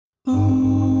Shannon's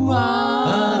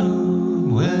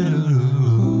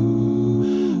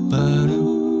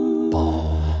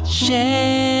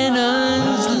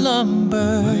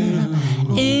Lumber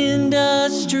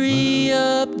Industry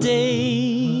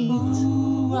Update.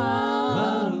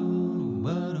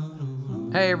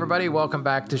 Hey everybody, welcome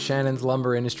back to Shannon's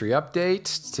Lumber Industry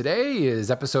Update. Today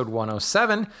is episode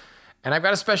 107, and I've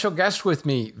got a special guest with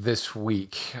me this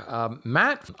week.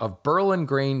 Matt of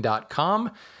burlandgrain.com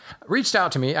reached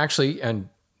out to me, actually, and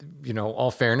all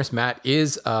fairness, Matt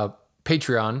is a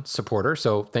Patreon supporter,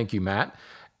 so thank you, Matt.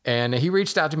 And he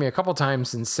reached out to me a couple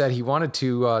times and said he wanted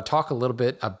to talk a little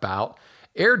bit about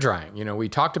air drying. We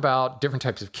talked about different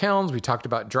types of kilns, we talked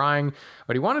about drying,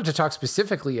 but he wanted to talk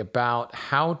specifically about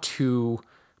how to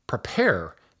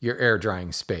prepare your air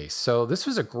drying space. So this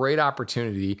was a great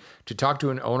opportunity to talk to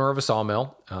an owner of a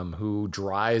sawmill who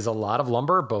dries a lot of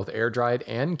lumber, both air dried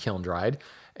and kiln dried,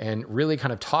 and really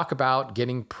kind of talk about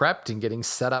getting prepped and getting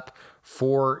set up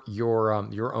for your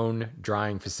own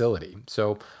drying facility.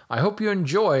 So I hope you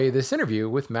enjoy this interview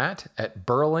with Matt at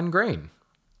Burl and Grain.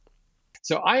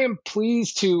 So I am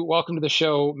pleased to welcome to the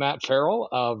show Matt Farrell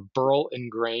of Burl and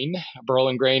Grain. Burl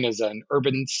and Grain is an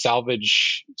urban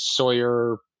salvage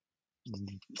Sawyer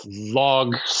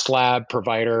log slab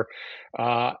provider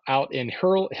out in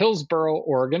Hillsboro,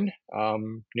 Oregon,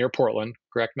 near Portland.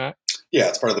 Correct, Matt? Yeah,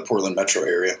 it's part of the Portland metro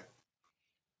area.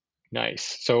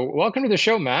 Nice. So welcome to the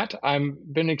show, Matt. I've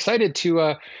been excited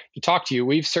to talk to you.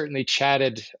 We've certainly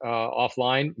chatted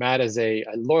offline. Matt is a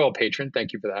loyal patron.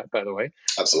 Thank you for that, by the way.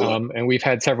 Absolutely. And we've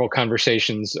had several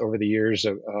conversations over the years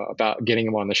about getting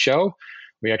him on the show.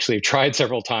 We actually have tried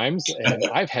several times, and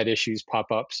I've had issues pop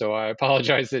up. So I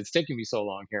apologize that it's taking me so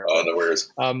long here. Oh, no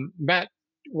worries. Matt,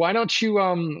 why don't you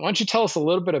tell us a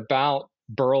little bit about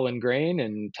Burl and Grain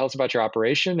and tell us about your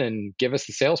operation and give us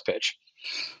the sales pitch?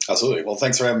 Absolutely. Well,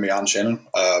 thanks for having me on, Shannon.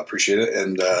 Appreciate it.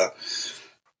 And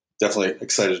definitely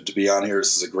excited to be on here.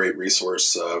 This is a great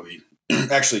resource. We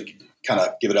actually kind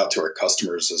of give it out to our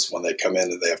customers is when they come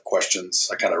in and they have questions.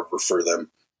 I kind of refer them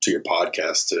to your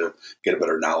podcast to get a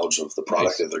better knowledge of the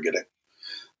product that they're getting.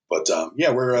 But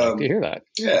we're I'd like to hear that.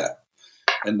 Yeah.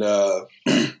 And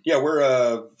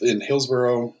we're in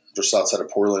Hillsboro, just outside of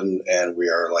Portland, and we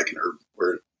are like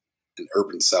we're an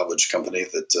urban salvage company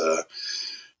that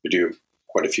we do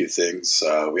quite a few things.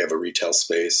 We have a retail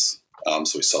space,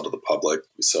 so we sell to the public.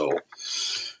 We sell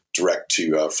direct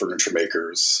to furniture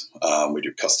makers. We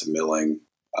do custom milling.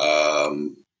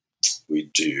 We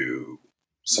do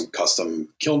some custom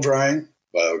kiln drying,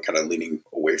 kind of leaning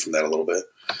away from that a little bit.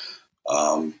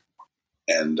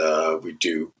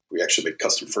 We actually make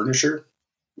custom furniture.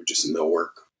 We do some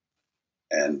millwork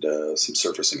and some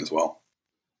surfacing as well.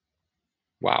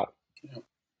 Wow. Yeah.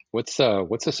 What's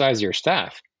the size of your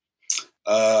staff?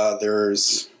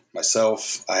 There's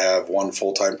myself. I have one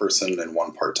full-time person and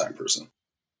one part-time person.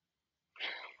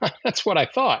 That's what I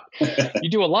thought. You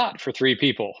do a lot for 3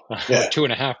 people, yeah. Or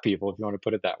 2.5 people, if you want to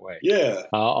put it that way. Yeah.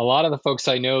 A lot of the folks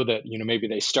I know that, maybe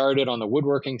they started on the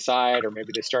woodworking side, or maybe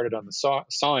they started on the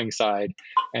sawing side,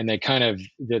 and they kind of,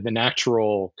 the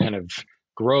natural kind of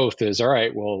growth is, all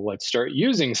right, well, let's start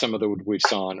using some of the wood we've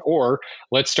sawn, or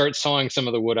let's start sawing some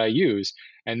of the wood I use.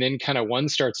 And then kind of one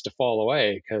starts to fall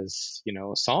away because,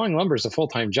 sawing lumber is a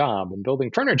full-time job and building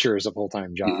furniture is a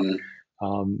full-time job.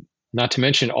 Mm-hmm. Not to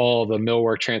mention all the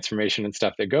millwork transformation and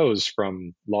stuff that goes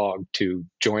from log to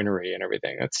joinery and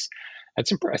everything. That's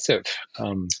impressive.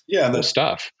 Cool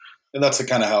stuff. And that's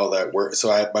kind of how that works. So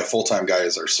my full-time guy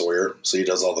is our sawyer. So he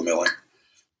does all the milling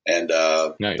and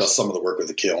nice. Does some of the work with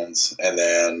the kilns. And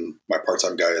then my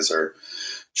part-time guy is our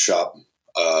shop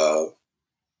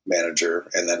manager.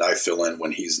 And then I fill in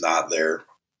when he's not there.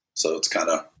 So it's kind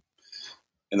of,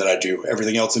 and then I do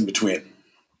everything else in between.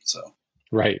 So.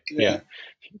 Right. Yeah.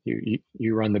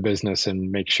 You run the business and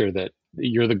make sure that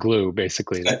you're the glue,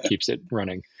 basically, that keeps it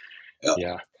running.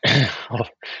 Yeah.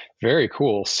 Very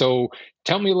cool. So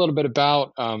tell me a little bit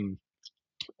about,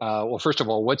 well, first of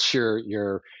all, what's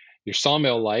your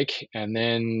sawmill like? And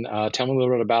then tell me a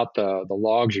little bit about the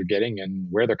logs you're getting and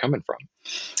where they're coming from.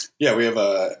 Yeah, we have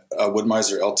a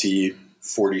Wood-Mizer LT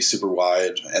 40 super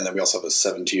wide, and then we also have a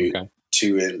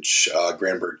 72-inch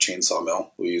Granberg chainsaw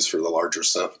mill we use for the larger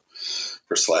stuff.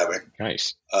 For slabbing.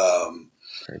 Nice.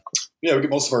 Very cool. Yeah, we get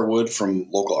most of our wood from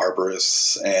local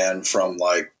arborists and from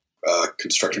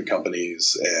construction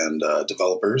companies and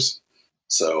developers.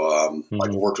 So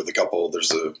we worked with a couple.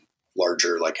 There's a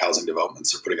larger housing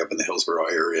developments they're putting up in the Hillsboro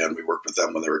area, and we worked with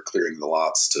them when they were clearing the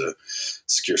lots to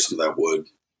secure some of that wood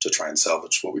to try and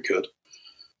salvage what we could.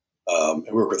 And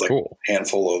we work with a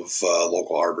handful of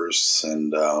local arborists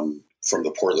and from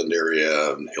the Portland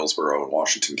area and Hillsboro and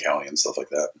Washington County and stuff like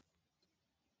that.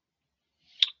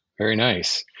 Very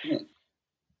nice. Yeah.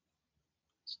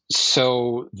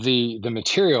 So the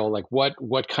material, like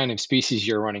what kind of species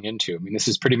you're running into? I mean, this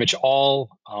is pretty much all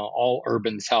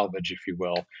urban salvage, if you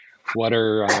will. What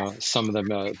are some of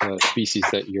the species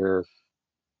that you're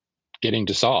getting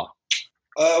to saw?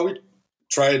 We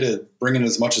try to bring in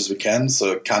as much as we can,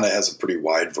 so it kind of has a pretty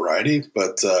wide variety.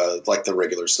 But like the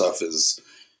regular stuff is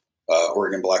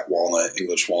Oregon black walnut,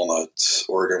 English walnut,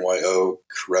 Oregon white oak,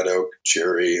 red oak,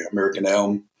 cherry, American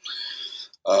elm,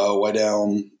 white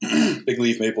elm, big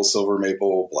leaf maple, silver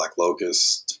maple, black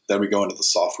locust. Then we go into the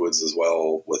softwoods as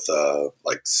well with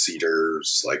like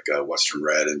cedars, like Western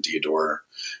red and deodar.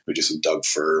 We do some Doug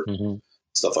fir,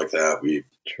 stuff like that. We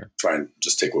try and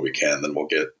just take what we can. Then we'll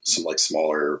get some like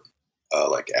smaller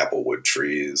like applewood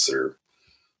trees or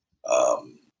I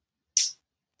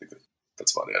think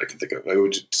that's about it. I can think of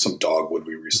some dogwood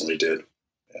we recently did.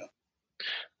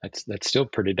 That's still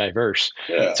pretty diverse.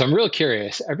 Yeah. So I'm real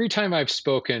curious. Every time I've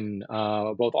spoken,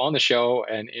 both on the show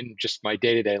and in just my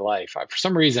day-to-day life, for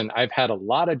some reason, I've had a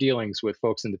lot of dealings with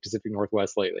folks in the Pacific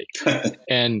Northwest lately.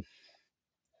 And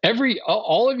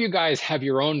all of you guys have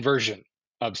your own version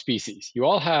of species. You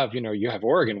all have, you have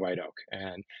Oregon white oak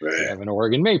and you have an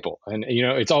Oregon maple. And,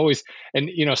 it's always, and,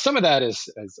 some of that is,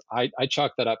 as I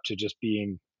chalk that up to just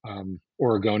being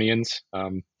Oregonians.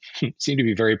 Seem to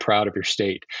be very proud of your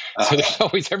state. So there's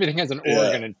always, everything has an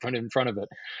Oregon in front of it.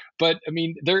 But I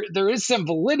mean, there is some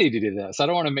validity to this. I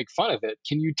don't want to make fun of it.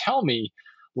 Can you tell me,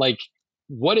 like,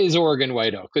 what is Oregon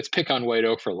white oak? Let's pick on white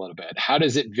oak for a little bit. How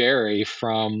does it vary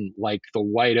from like the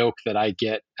white oak that I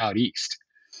get out east?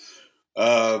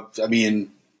 I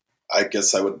mean, I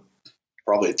guess I would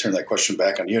probably turn that question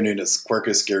back on you, Nunes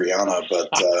Quercus Garryana, but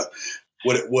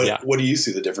what do you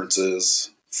see the differences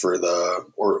for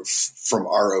from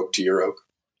our oak to your oak?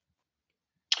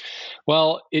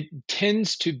 Well, it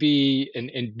tends to be,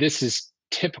 and this is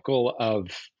typical of,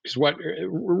 because what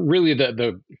really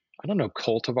the I don't know,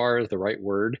 cultivar is the right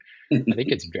word. I think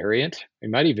it's variant. I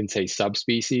might even say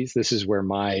subspecies. This is where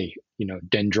my,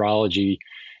 dendrology,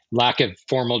 lack of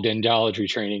formal dendrology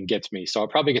training gets me. So I'll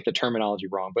probably get the terminology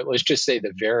wrong, but let's just say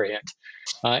the variant.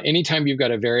 Anytime you've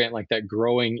got a variant like that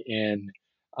growing in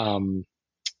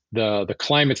the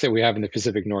climates that we have in the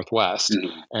Pacific Northwest,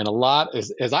 and a lot,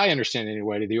 as I understand it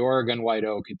anyway, the Oregon white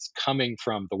oak, it's coming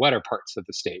from the wetter parts of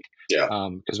the state. Yeah.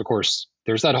 Because of course,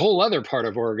 there's that whole other part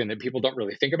of Oregon that people don't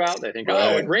really think about. They think,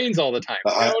 oh, it rains all the time.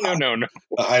 No.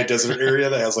 A high desert area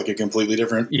that has like a completely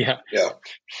different. Yeah.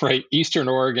 Right. Eastern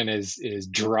Oregon is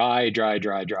dry.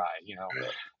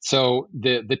 So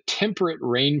the temperate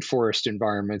rainforest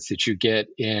environments that you get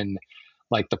in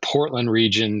like the Portland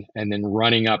region and then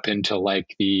running up into like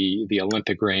the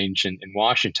Olympic range in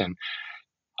Washington,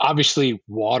 obviously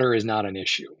water is not an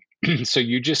issue. So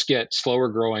you just get slower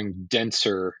growing,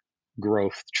 denser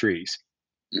growth trees.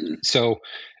 So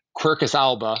Quercus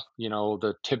alba,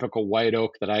 the typical white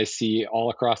oak that I see all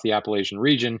across the Appalachian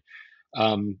region,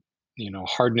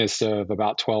 hardness of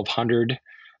about 1200.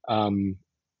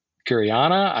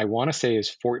 Garryana, I want to say is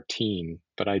 14,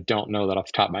 but I don't know that off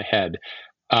the top of my head.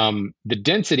 The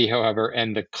density, however,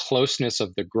 and the closeness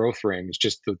of the growth rings,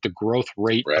 just the growth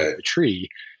rate of the tree,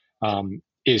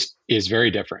 is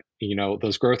very different.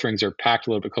 Those growth rings are packed a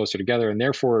little bit closer together, and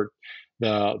therefore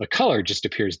the color just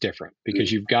appears different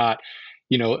because you've got,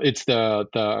 it's the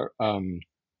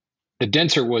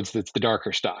denser woods that's the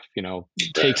darker stuff.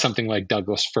 Take something like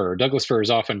Douglas fir. Douglas fir is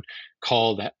often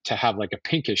called to have like a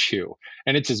pinkish hue,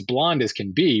 and it's as blonde as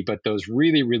can be, but those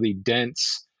really, really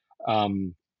dense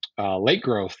late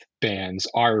growth bands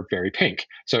are very pink.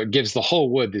 So it gives the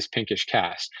whole wood this pinkish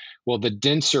cast. Well, the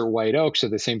denser white oaks are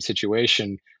the same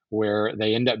situation where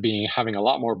they end up having a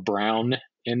lot more brown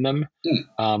in them.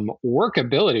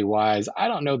 Workability wise, I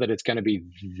don't know that it's going to be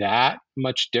that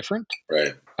much different.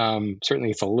 Right. Certainly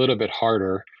it's a little bit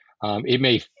harder. It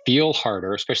may feel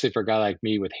harder, especially for a guy like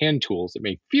me with hand tools. It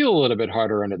may feel a little bit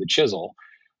harder under the chisel.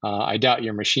 I doubt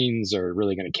your machines are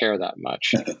really going to care that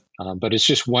much. But it's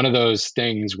just one of those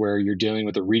things where you're dealing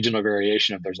with a regional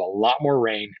variation of there's a lot more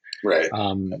rain. Right.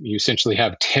 You essentially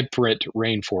have temperate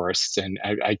rainforests. And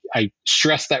I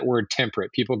stress that word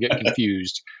temperate. People get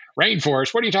confused.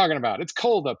 Rainforest, what are you talking about? It's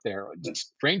cold up there.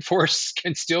 Rainforests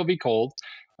can still be cold.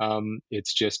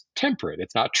 It's just temperate.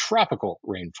 It's not tropical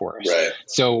rainforest. Right.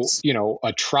 So,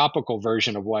 a tropical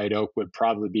version of white oak would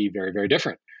probably be very, very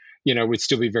different. Would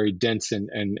still be very dense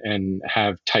and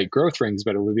have tight growth rings,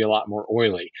 but it would be a lot more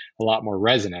oily, a lot more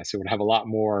resinous. It would have a lot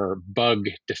more bug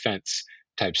defense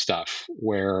type stuff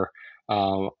where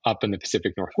up in the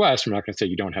Pacific Northwest, I'm not going to say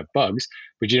you don't have bugs,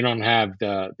 but you don't have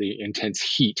the intense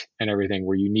heat and everything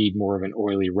where you need more of an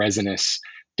oily resinous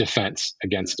defense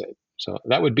against it. So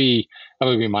that would be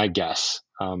my guess.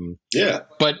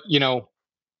 But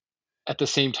at the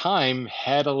same time,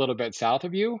 head a little bit south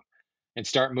of you and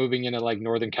start moving into like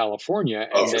Northern California,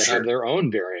 and they have their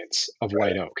own variants of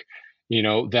white oak,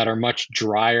 that are much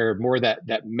drier, more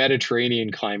that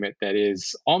Mediterranean climate that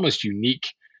is almost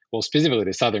unique. Well, specifically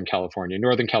to Southern California,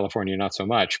 Northern California, not so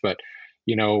much, but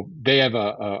they have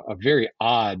a very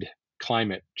odd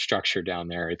climate structure down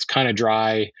there. It's kind of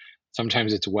dry.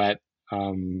 Sometimes it's wet.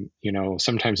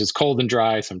 Sometimes it's cold and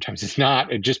dry. Sometimes it's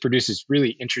not. It just produces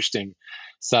really interesting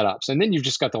setups. And then you've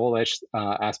just got the whole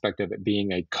aspect of it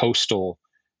being a coastal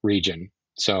region.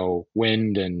 So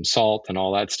wind and salt and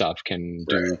all that stuff can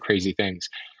do crazy things.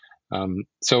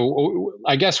 So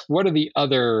I guess what are the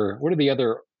other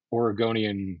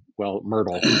Oregonian? Well,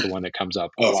 myrtle is the one that comes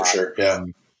up. For sure. Yeah.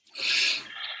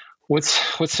 What's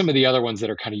some of the other ones that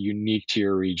are kind of unique to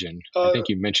your region? I think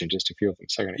you mentioned just a few of them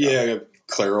a second ago. Yeah,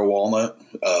 Claro walnut.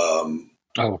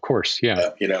 Of course. Yeah.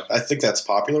 I think that's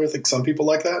popular. I think some people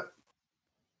like that.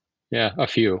 Yeah, a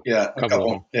few. Yeah, a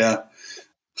couple. Yeah.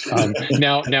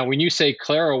 Now, when you say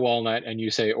Claro walnut and you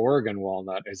say Oregon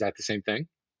walnut, is that the same thing?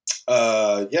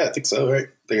 Yeah, I think so. Right?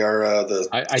 They are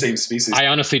the same species. I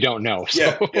honestly don't know.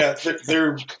 So. Yeah.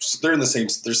 They're in the same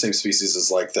species as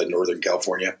like the Northern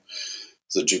California.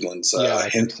 The Juglans,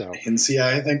 Hinsii,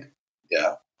 I think.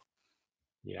 Yeah.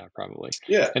 Yeah, probably.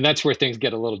 Yeah. And that's where things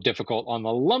get a little difficult on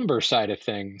the lumber side of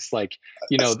things. Like,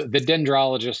 the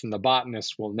dendrologist and the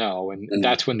botanist will know. And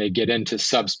that's when they get into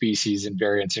subspecies and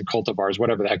variants and cultivars,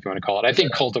 whatever the heck you want to call it. I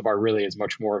think cultivar really is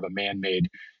much more of a man-made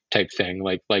type thing.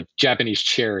 Like Japanese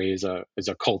cherry is a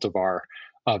cultivar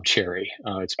of cherry.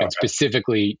 It's been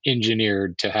specifically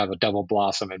engineered to have a double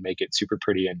blossom and make it super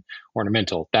pretty and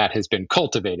ornamental. That has been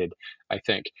cultivated, I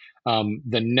think.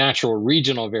 The natural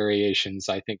regional variations,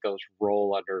 I think those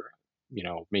roll under,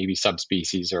 maybe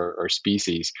subspecies or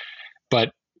species.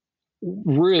 But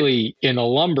really in the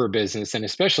lumber business, and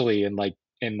especially in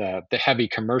the heavy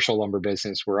commercial lumber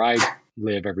business where I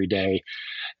live every day,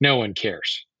 no one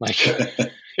cares. Like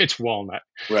it's walnut,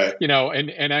 right?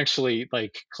 And actually,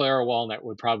 like Claro walnut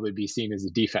would probably be seen as a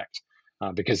defect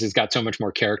because it's got so much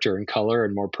more character and color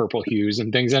and more purple hues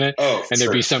and things in it. And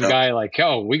there'd be some guy like,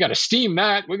 oh, we got to steam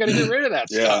that. We got to get rid of that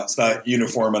stuff. Yeah, it's not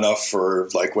uniform enough for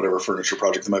like whatever furniture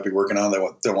project they might be working on. They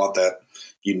want that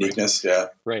uniqueness. Yeah,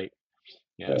 right.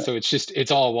 Yeah. So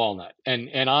it's all walnut,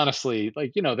 and honestly,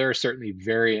 like there are certainly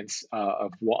variants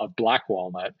of black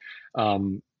walnut,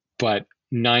 but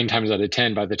 9 times out of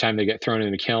 10, by the time they get thrown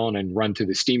in the kiln and run through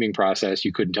the steaming process,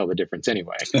 you couldn't tell the difference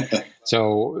anyway.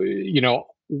 So,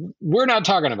 we're not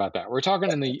talking about that. We're talking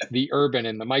in the urban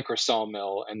and the micro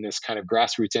sawmill and this kind of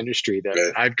grassroots industry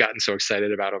that I've gotten so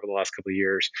excited about over the last couple of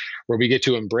years, where we get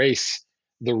to embrace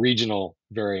the regional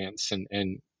variants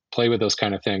and play with those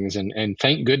kind of things. And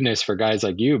thank goodness for guys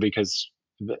like you, because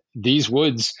these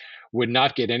woods would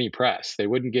not get any press. They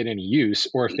wouldn't get any use,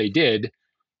 or if they did,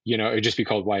 it'd just be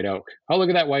called white oak. Oh, look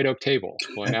at that white oak table.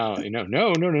 Well, now,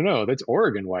 no, that's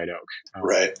Oregon white oak.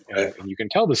 Right. And you can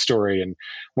tell the story, and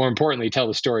more importantly, tell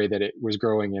the story that it was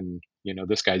growing in,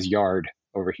 this guy's yard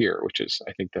over here, which is,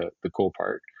 I think, the cool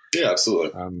part. Yeah,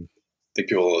 absolutely. I think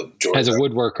people will enjoy as a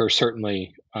woodworker,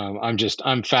 certainly.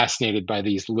 I'm fascinated by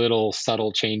these little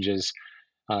subtle changes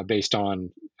based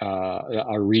on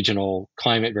a regional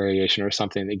climate variation or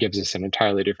something that gives us an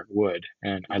entirely different wood.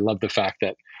 And I love the fact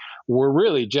that we're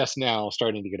really just now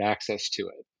starting to get access to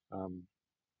it.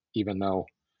 Even though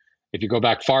if you go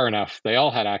back far enough, they all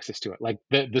had access to it. Like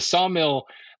the sawmill,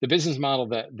 the business model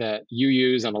that you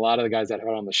use and a lot of the guys that have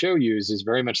on the show use is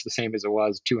very much the same as it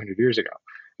was 200 years ago.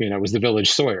 It was the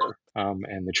village sawyer,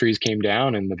 and the trees came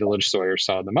down and the village sawyer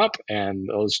sawed them up, and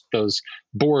those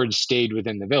boards stayed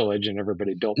within the village and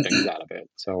everybody built things out of it.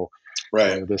 So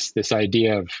this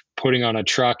idea of putting on a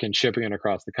truck and shipping it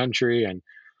across the country, and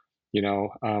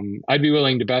I'd be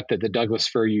willing to bet that the Douglas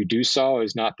fir you do saw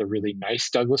is not the really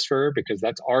nice Douglas fir, because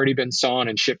that's already been sawn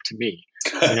and shipped to me,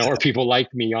 or people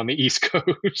like me on the East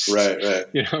Coast. Right.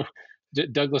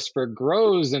 Douglas fir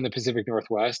grows in the Pacific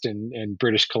Northwest and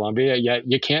British Columbia, yet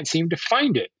you can't seem to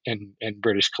find it in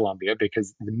British Columbia,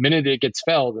 because the minute it gets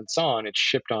felled and sawn, it's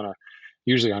shipped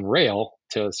usually on rail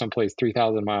to someplace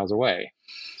 3,000 miles away.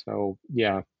 So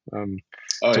yeah.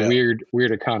 It's a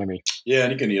weird economy. Yeah,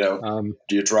 and you can,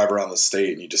 you drive around the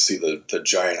state and you just see the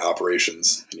giant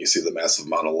operations, and you see the massive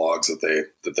amount of logs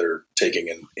that they're taking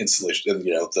and instantly, and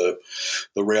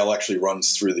the rail actually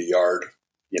runs through the yard.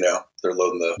 They're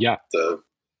loading the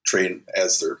train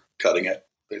as they're cutting it,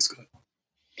 basically.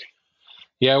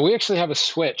 Yeah, we actually have a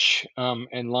switch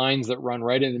and lines that run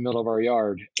right in the middle of our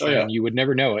yard. And you would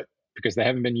never know it because they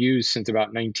haven't been used since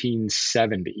about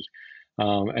 1970.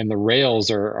 And the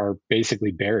rails are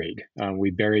basically buried.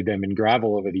 We buried them in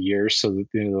gravel over the years so that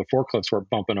the forklifts weren't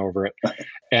bumping over it.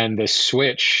 And the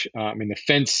switch, the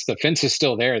fence is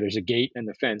still there. There's a gate in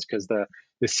the fence because the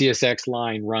CSX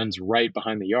line runs right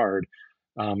behind the yard.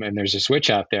 And there's a switch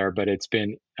out there, but it's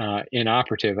been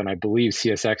inoperative. And I believe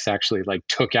CSX actually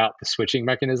took out the switching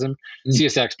mechanism.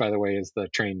 CSX, by the way, is the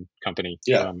train company.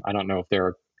 Yeah. I don't know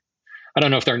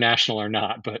if they're national or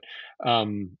not, but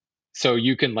so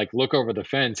you can look over the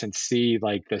fence and see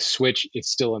the switch is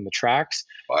still in the tracks,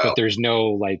 but there's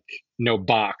no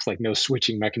box, no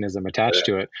switching mechanism attached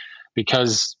to it,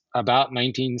 because about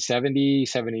 1970,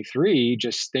 73,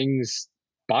 just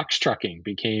box trucking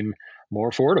became more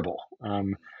affordable.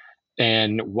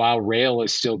 And while rail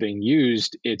is still being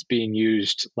used, it's being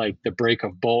used the break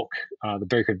of bulk, the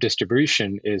break of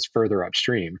distribution is further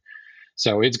upstream.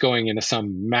 So it's going into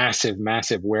some massive,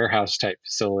 massive warehouse type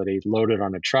facility loaded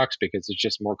onto trucks because it's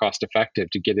just more cost effective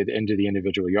to get it into the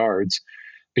individual yards,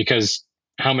 because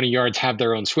how many yards have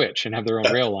their own switch and have their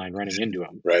own rail line running into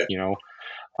them? Right.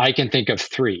 I can think of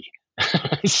 3.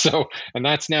 So, and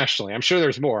that's nationally. I'm sure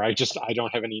there's more. I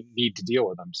don't have any need to deal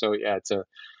with them. So yeah, it's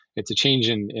a change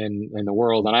in the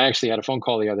world. And I actually had a phone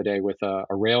call the other day with a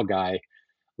rail guy,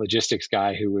 logistics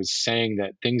guy, who was saying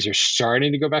that things are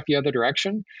starting to go back the other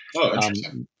direction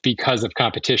because of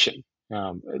competition.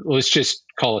 Let's just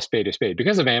call a spade,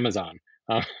 because of Amazon,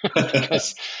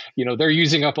 because they're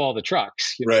using up all the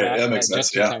trucks. Right, that makes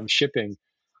sense. Just-in-time shipping.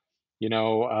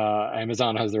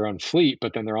 Amazon has their own fleet,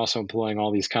 but then they're also employing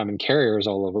all these common carriers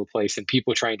all over the place, and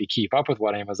people trying to keep up with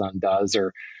what Amazon does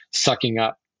are sucking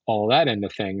up all that into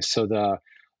things. So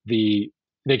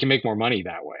they can make more money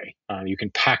that way. You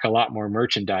can pack a lot more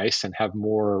merchandise and have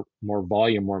more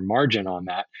volume, more margin on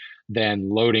that than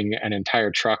loading an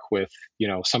entire truck with,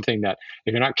 something that,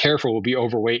 if you're not careful, will be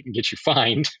overweight and get you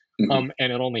fined. And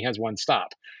it only has one stop.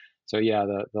 So yeah,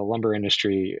 the lumber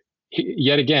industry,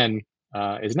 yet again,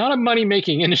 is not a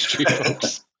money-making industry,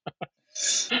 folks.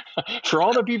 For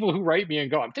all the people who write me and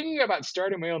go, I'm thinking about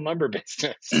starting my own lumber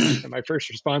business, and my first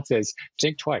response is,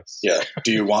 think twice. Yeah.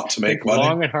 Do you want to make money?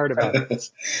 Long and hard about it.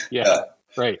 Yeah.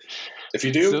 Right. If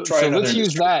you do, try another let's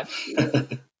use that.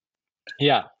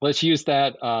 Yeah, let's use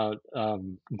that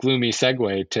gloomy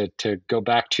segue to go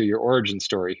back to your origin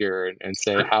story here and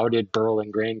say, how did Burl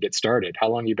and Grain get started? How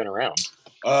long have you been around?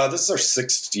 This is our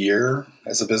 6th year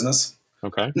as a business.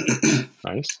 Okay.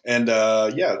 Nice. And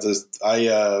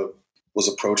I was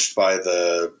approached by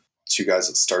the 2 guys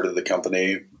that started the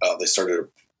company. They started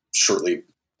shortly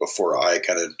before I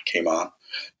kind of came on,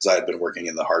 because I had been working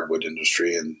in the hardwood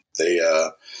industry, and they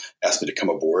asked me to come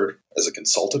aboard as a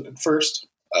consultant at first,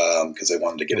 because they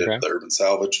wanted to get into the urban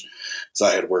salvage. So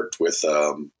I had worked with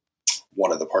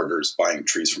one of the partners buying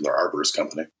trees from their arborist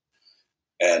company,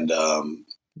 and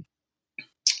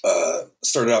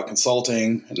started out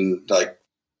consulting and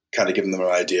kind of giving them an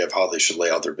idea of how they should lay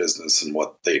out their business and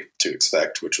what to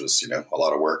expect, which was, a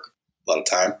lot of work, a lot of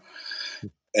time.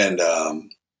 And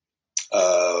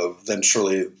then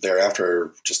shortly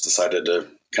thereafter, just decided to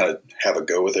kind of have a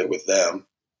go with it with them,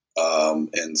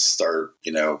 and start,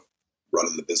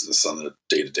 running the business on the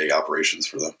day-to-day operations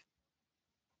for them.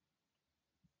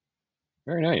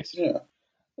 Very nice. Yeah.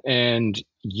 And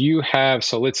you have,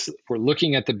 we're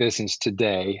looking at the business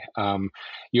today.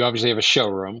 You obviously have a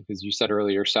showroom, because you said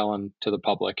earlier you're selling to the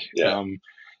public. Yeah.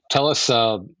 Tell us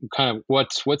kind of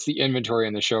what's the inventory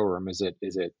in the showroom? Is it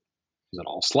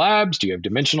all slabs? Do you have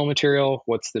dimensional material?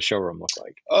 What's the showroom look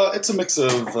like? It's a mix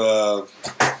of a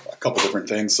couple different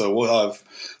things. So we'll have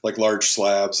large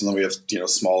slabs, and then we have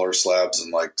smaller slabs,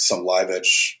 and some live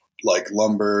edge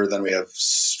lumber. Then we have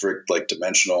strict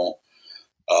dimensional.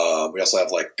 We also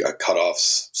have a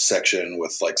cutoffs section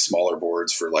with smaller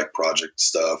boards for project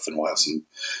stuff, and we'll have some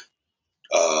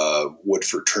wood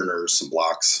for turners, some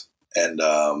blocks, and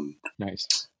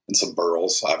nice, and some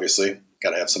burls. Obviously,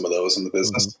 got to have some of those in the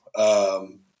business.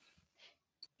 Mm-hmm.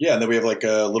 And then we have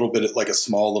a little bit a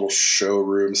small little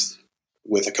showrooms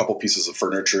with a couple pieces of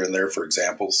furniture in there for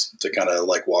examples to kind of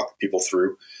walk people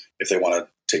through if they want to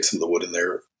take some of the wood in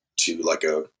there to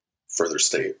a further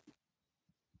state.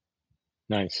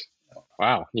 Nice.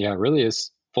 Wow. Yeah, it really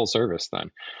is full service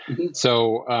then. Mm-hmm.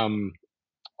 So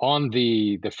on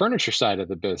the furniture side of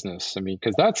the business,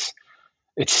 because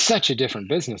it's such a different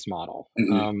business model.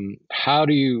 Mm-hmm. How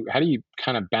do you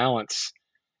kind of balance?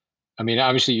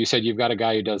 Obviously you said you've got a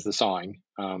guy who does the sawing.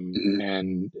 Mm-hmm.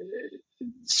 And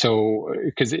so,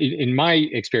 because in my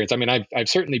experience, I've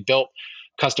certainly built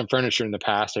custom furniture in the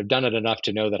past. I've done it enough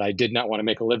to know that I did not want to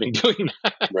make a living doing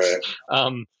that. Right.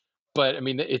 but I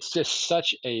mean, it's just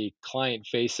such a client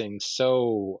facing,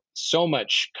 so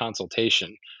much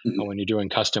consultation Mhm. when you're doing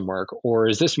custom work. Or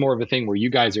is this more of a thing where you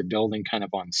guys are building kind of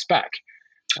on spec,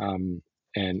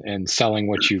 and selling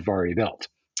what you've already built?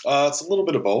 It's a little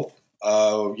bit of both.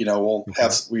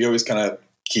 We always kind of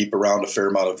keep around a fair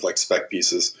amount of like spec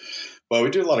pieces, but we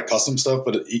do a lot of custom stuff.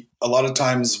 But a lot of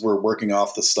times we're working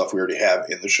off the stuff we already have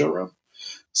in the showroom.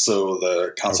 So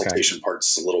the consultation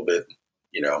part's a little bit,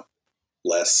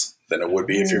 less than it would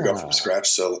be if you're going from scratch.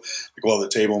 So like, we'll have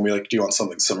the table and we like, do you want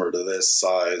something similar to this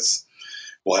size?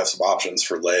 We'll have some options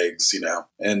for legs,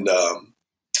 and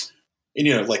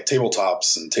like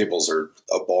tabletops and tables are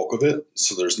a bulk of it.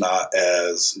 So there's not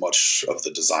as much of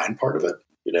the design part of it,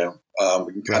 we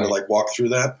can kind of like walk through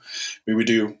that. We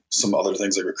do some other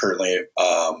things like we're currently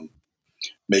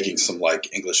making some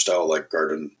like English style, like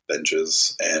garden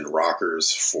benches and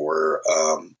rockers for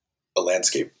a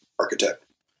landscape architect.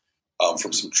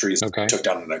 From some trees that took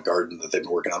down in a garden that they've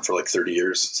been working on for like 30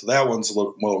 years. So that one's a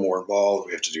little more involved.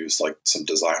 We have to do like some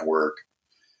design work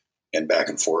and back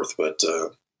and forth. But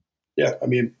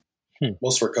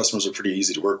most of our customers are pretty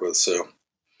easy to work with. So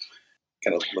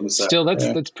kind of limits that. Still,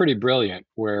 that's pretty brilliant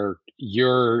where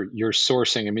you're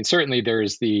sourcing. I mean, certainly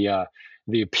there's the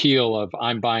appeal of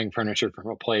I'm buying furniture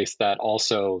from a place that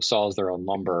also saws their own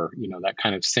lumber, that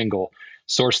kind of single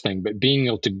source thing. But being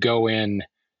able to go in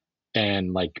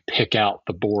and like pick out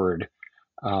the board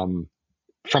from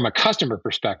a customer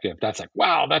perspective, that's like,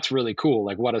 wow, that's really cool.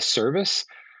 Like, what a service.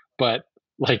 But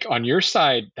like on your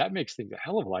side, that makes things a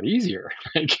hell of a lot easier.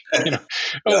 Like,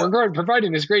 we're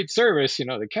providing this great service.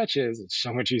 The catch is it's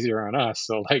so much easier on us.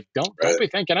 So like, don't be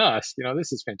thanking us.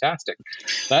 This is fantastic.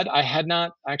 That I had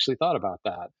not actually thought about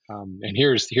that. And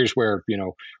here's where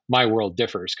my world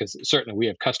differs, because certainly we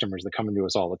have customers that come into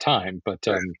us all the time, but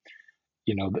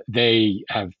they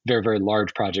have very, very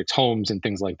large projects, homes and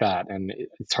things like that. And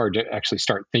it's hard to actually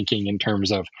start thinking in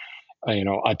terms of,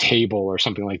 a table or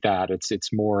something like that.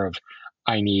 It's more of,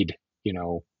 I need,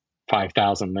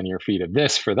 5,000 linear feet of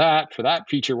this for that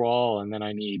feature wall. And then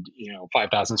I need,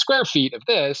 5,000 square feet of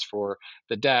this for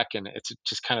the deck. And it's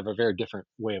just kind of a very different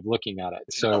way of looking at it.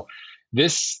 So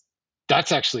that's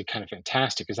actually kind of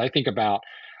fantastic, because I think about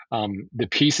the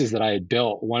pieces that I had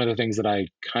built. One of the things that I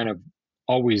kind of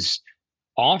always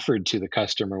offered to the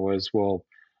customer was, well,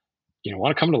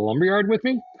 want to come to the lumberyard with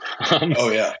me?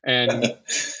 Oh yeah. And let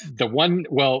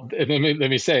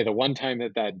me say, the one time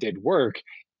that did work,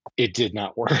 it did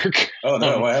not work. Oh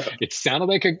no, what happened? It sounded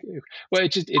like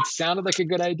it sounded like a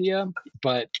good idea,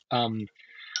 but the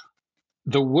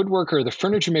woodworker, the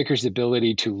furniture maker's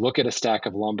ability to look at a stack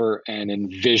of lumber and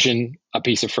envision a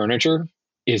piece of furniture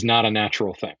is not a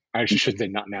natural thing. I should say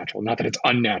not natural, not that it's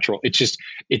unnatural. It's just,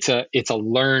 it's a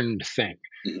learned thing.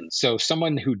 Mm-hmm. So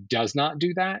someone who does not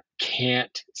do that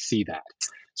can't see that.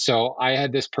 So I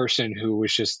had this person who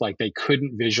was just like, they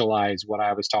couldn't visualize what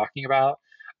I was talking about.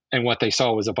 And what they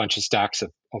saw was a bunch of stacks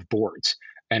of boards.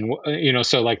 And,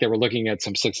 so like they were looking at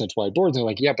some 6-inch wide boards and they're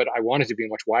like, yeah, but I want it to be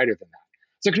much wider than that.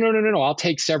 It's like, no, I'll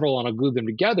take several and I'll glue them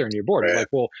together in your board. Right. I'm like,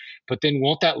 well, but then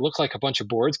won't that look like a bunch of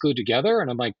boards glued together?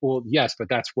 And I'm like, well, yes, but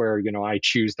that's where, I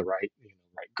choose the right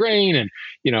grain and,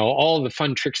 all the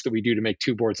fun tricks that we do to make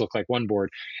two boards look like one board.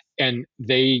 And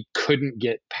they couldn't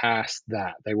get past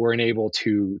that. They weren't able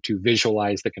to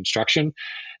visualize the construction.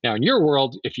 Now in your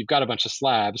world, if you've got a bunch of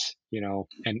slabs,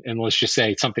 and let's just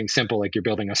say something simple, like you're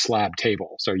building a slab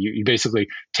table. So you basically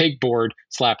take board,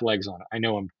 slap legs on it. I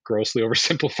know I'm grossly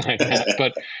oversimplifying that,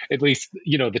 but at least,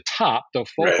 the top, the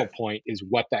focal point is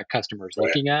what that customer is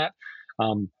looking at.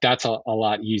 That's a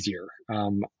lot easier.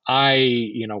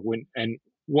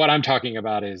 What I'm talking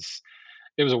about is,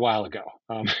 it was a while ago.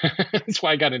 That's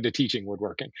why I got into teaching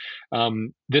woodworking.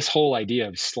 This whole idea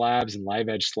of slabs and live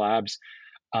edge slabs,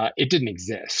 it didn't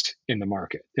exist in the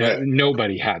market.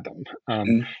 Nobody had them.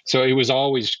 So it was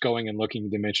always going and looking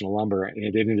at dimensional lumber, and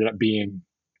it ended up being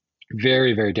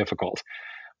very, very difficult.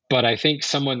 But I think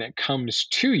someone that comes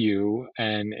to you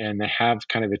and they have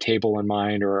kind of a table in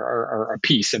mind or a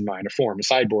piece in mind, a form, a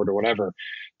sideboard or whatever,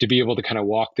 to be able to kind of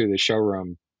walk through the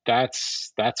showroom,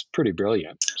 that's pretty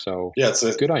brilliant. So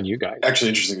it's good on you guys. Actually,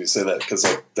 interesting you say that, because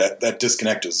like that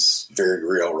disconnect is very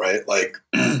real, right? Like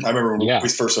I remember when we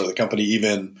first started the company,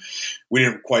 even we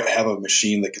didn't quite have a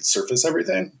machine that could surface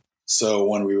everything. So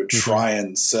when we would try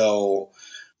and sell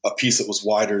a piece that was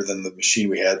wider than the machine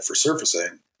we had for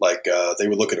surfacing, like they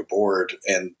would look at a board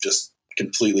and just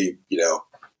completely,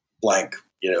 blank,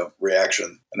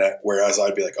 reaction. And whereas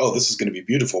I'd be like, oh, this is going to be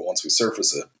beautiful once we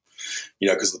surface it.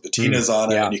 Because the patina's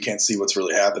on it and you can't see what's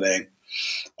really happening.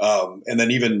 And then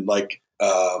even like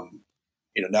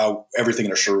now everything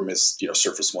in our showroom is,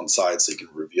 surface one side, so you can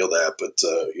reveal that. But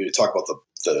you talk about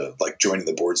the like joining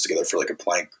the boards together for like a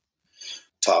plank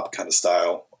top kind of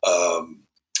style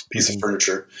piece of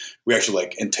furniture. We actually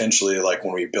like intentionally, like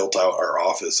when we built out our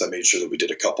office, I made sure that we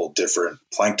did a couple different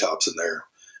plank tops in there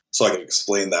so I could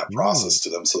explain that process to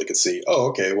them so they could see, oh,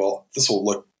 okay, well, this will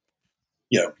look,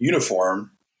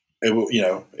 uniform. It will,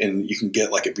 and you can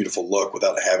get like a beautiful look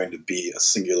without having to be a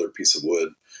singular piece of wood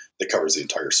that covers the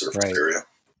entire surface area.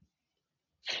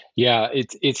 Yeah,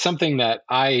 it's something that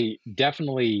I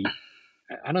definitely,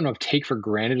 I don't know if take for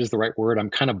granted is the right word. I'm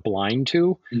kind of blind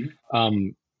to,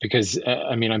 because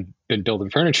I've been building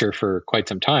furniture for quite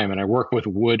some time, and I work with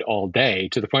wood all day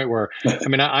to the point where,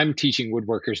 I'm teaching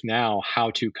woodworkers now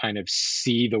how to kind of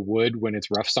see the wood when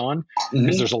it's roughs on,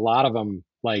 because there's a lot of them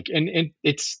and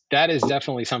that is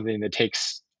definitely something that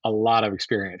takes a lot of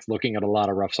experience looking at a lot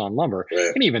of roughs on lumber.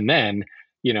 Right. And even then,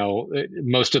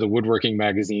 most of the woodworking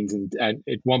magazines and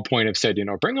at one point have said,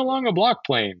 bring along a block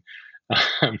plane.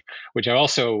 Which I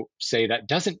also say that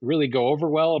doesn't really go over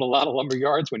well at a lot of lumber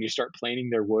yards when you start planing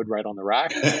their wood right on the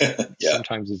rack.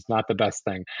 Sometimes it's not the best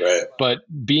thing. Right. But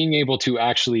being able to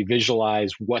actually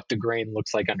visualize what the grain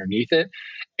looks like underneath it,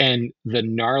 and the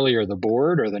gnarlier the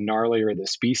board or the gnarlier the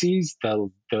species,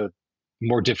 the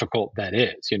more difficult that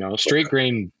is. Straight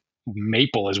grain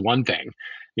maple is one thing.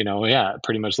 It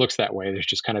pretty much looks that way. There's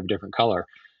just kind of a different color.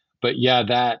 But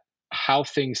that how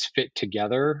things fit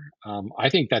together, I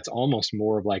think that's almost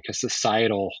more of like a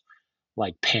societal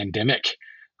like pandemic.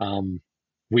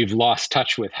 We've lost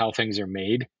touch with how things are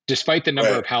made, despite the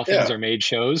number of how things are made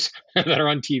shows that are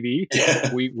on TV.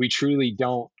 We truly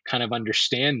don't kind of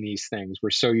understand these things. We're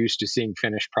so used to seeing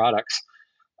finished products.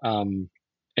 And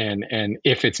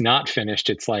if it's not finished,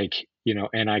 it's like,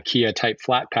 an IKEA type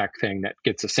flat pack thing that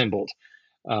gets assembled.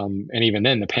 And even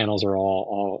then the panels are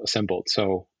all assembled.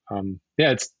 So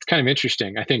it's kind of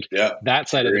interesting. I think that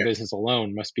side of the business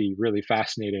alone must be really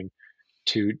fascinating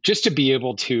to be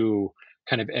able to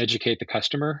kind of educate the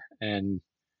customer. And,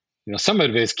 some of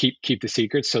it is keep the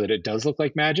secrets so that it does look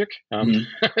like magic.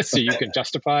 So you can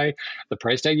justify the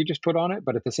price tag you just put on it.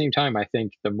 But at the same time, I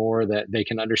think the more that they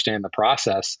can understand the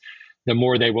process, the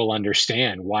more they will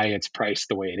understand why it's priced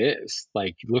the way it is.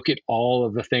 Like, look at all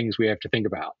of the things we have to think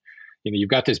about. You've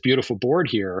got this beautiful board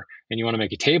here and you want to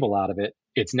make a table out of it.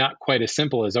 It's not quite as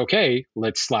simple as, okay,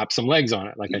 let's slap some legs on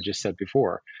it. Like I just said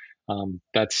before.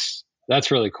 That's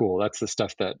really cool. That's the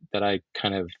stuff that I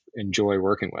kind of enjoy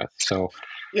working with. So,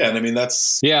 and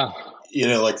that's,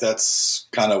 that's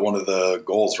kind of one of the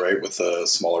goals, right? With a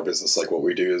smaller business, like what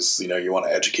we do is, you want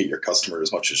to educate your customer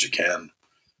as much as you can.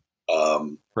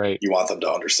 Right. You want them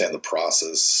to understand the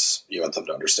process. You want them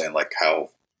to understand like how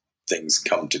things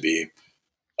come to be.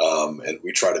 And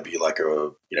we try to be like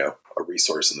a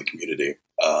resource in the community,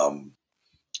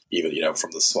 even,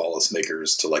 from the smallest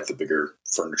makers to like the bigger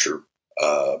furniture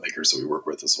makers that we work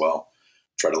with as well.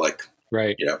 Try to like,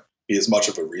 be as much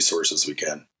of a resource as we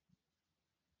can.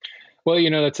 Well,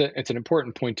 it's an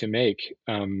important point to make,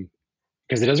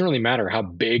 because it doesn't really matter how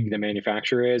big the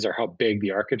manufacturer is or how big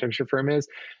the architecture firm is.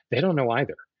 They don't know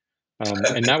either.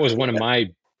 And that was one of my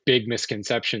big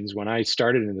misconceptions when I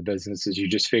started in the business, is you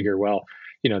just figure, well,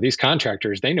 these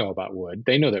contractors, they know about wood.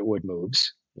 They know that wood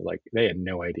moves. Like, they had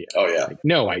no idea. Oh yeah. Like,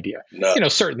 no idea. No.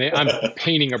 Certainly I'm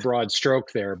painting a broad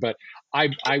stroke there, but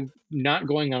I'm not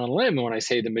going on a limb when I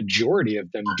say the majority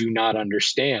of them do not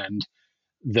understand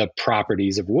the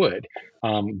properties of wood.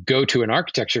 Go to an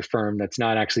architecture firm that's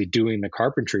not actually doing the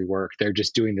carpentry work. They're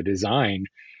just doing the design.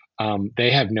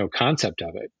 They have no concept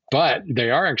of it, but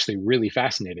they are actually really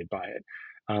fascinated by it.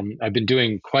 I've been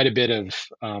doing quite a bit of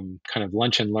kind of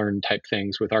lunch and learn type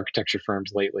things with architecture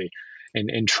firms lately,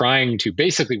 and trying to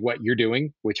basically what you're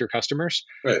doing with your customers,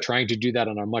 trying to do that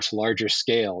on a much larger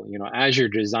scale. As you're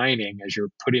designing, as you're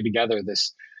putting together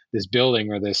this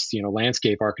building or this,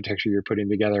 landscape architecture you're putting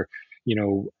together,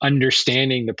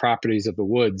 understanding the properties of the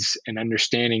woods and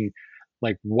understanding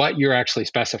like what you're actually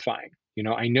specifying.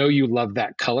 I know you love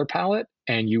that color palette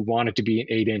and you want it to be an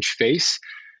 8-inch face,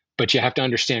 but you have to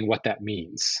understand what that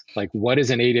means. Like, what does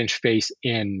an 8-inch face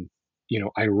in,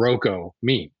 Iroko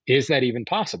mean? Is that even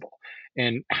possible?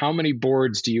 And how many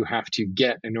boards do you have to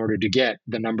get in order to get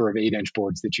the number of 8-inch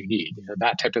boards that you need?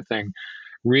 That type of thing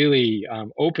really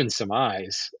opens some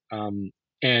eyes.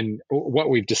 And what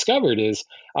we've discovered is,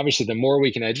 obviously, the more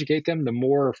we can educate them, the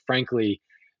more we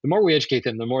educate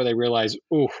them, the more they realize,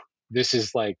 oh, this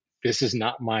is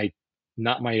not my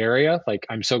area. Like,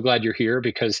 I'm so glad you're here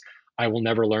because I will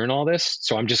never learn all this.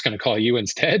 So I'm just going to call you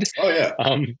instead. Oh yeah.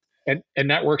 And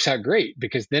that works out great,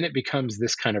 because then it becomes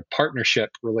this kind of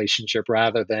partnership relationship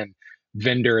rather than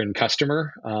vendor and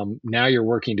customer. Now you're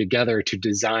working together to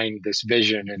design this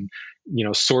vision and,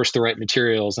 source the right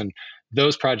materials. And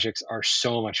those projects are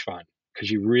so much fun because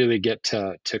you really get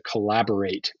to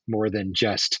collaborate more than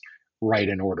just write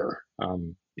an order.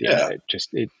 And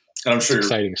I'm sure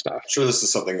exciting stuff. Sure, this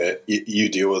is something that you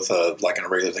deal with like on a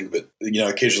regular thing, but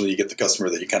occasionally you get the customer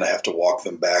that you kind of have to walk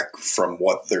them back from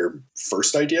what their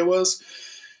first idea was,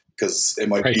 because it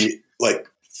might be like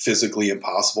physically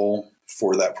impossible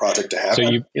for that project to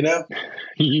happen. So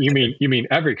you mean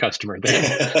every customer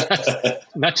then,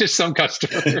 not just some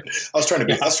customer. I was trying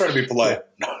to be polite.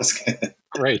 No, I was kidding.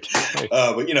 Right.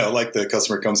 But like the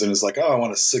customer comes in and is like, oh, I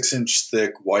want a 6-inch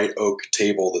thick white oak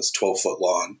table that's 12 foot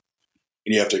long.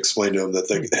 And you have to explain to them that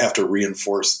they have to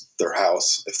reinforce their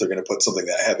house if they're going to put something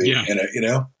that heavy in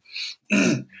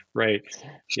it, Right.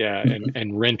 Yeah.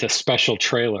 And rent a special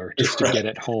trailer just to get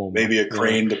it home. Maybe a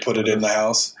crane to put it in the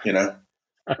house, Yeah.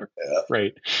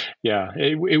 Right. Yeah.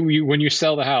 When you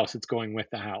sell the house, it's going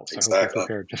with the house. Exactly. I hope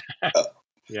you're prepared for that.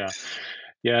 Yeah.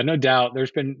 Yeah, no doubt.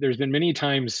 There's been many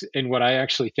times in what I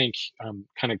actually think,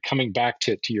 kind of coming back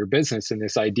to your business and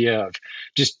this idea of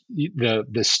just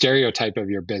the stereotype of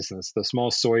your business, the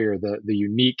small sawyer, the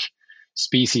unique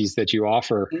species that you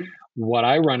offer. Mm-hmm. What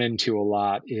I run into a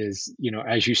lot is,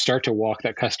 as you start to walk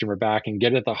that customer back and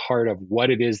get at the heart of what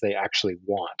it is they actually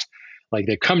want. Like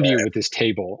they come to you with this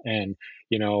table and,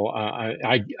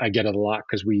 I get it a lot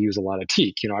because we use a lot of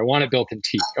teak. I want it built in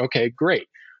teak. Okay, great.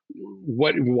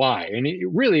 Why? And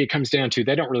it comes down to,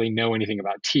 they don't really know anything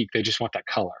about teak. They just want that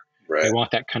color. Right. They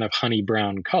want that kind of honey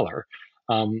brown color.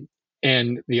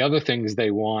 And the other things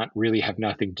they want really have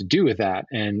nothing to do with that.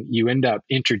 And you end up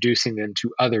introducing them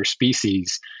to other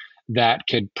species that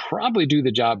could probably do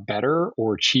the job better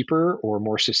or cheaper or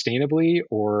more sustainably,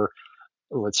 or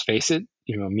let's face it,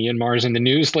 Myanmar's in the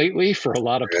news lately for a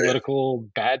lot of political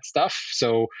bad stuff.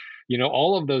 So,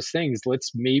 all of those things,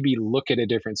 let's maybe look at a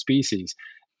different species.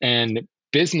 And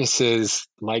businesses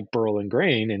like Burl and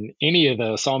Grain and any of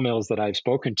the sawmills that I've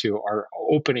spoken to are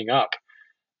opening up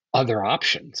other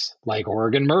options like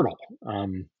Oregon myrtle.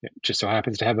 It just so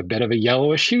happens to have a bit of a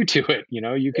yellowish hue to it.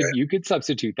 You could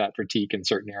substitute that for teak in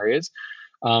certain areas.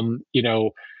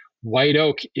 White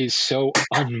oak is so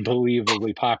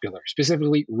unbelievably popular.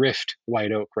 Specifically, rift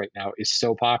white oak right now is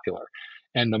so popular.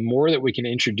 And the more that we can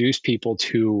introduce people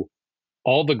to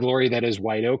all the glory that is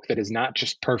white oak, that is not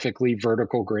just perfectly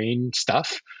vertical grain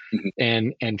stuff,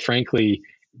 and frankly,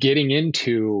 getting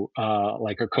into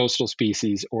like a coastal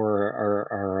species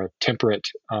or a temperate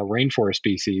rainforest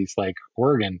species like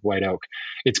Oregon white oak,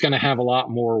 it's going to have a lot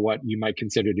more what you might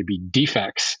consider to be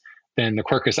defects than the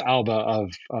Quercus alba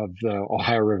of the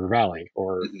Ohio River Valley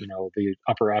or the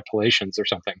upper Appalachians or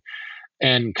something.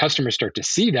 And customers start to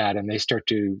see that, and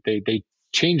they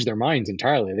change their minds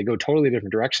entirely. They go totally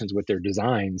different directions with their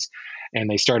designs, and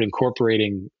they start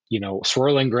incorporating,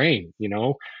 swirling grain.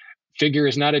 Figure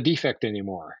is not a defect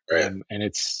anymore, right. And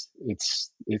it's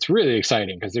really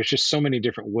exciting because there's just so many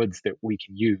different woods that we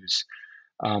can use,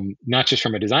 not just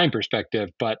from a design perspective,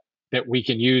 but that we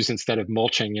can use instead of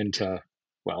mulching into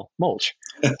mulch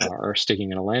or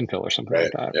sticking in a landfill or something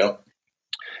like that. Yep.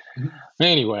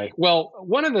 Anyway, well,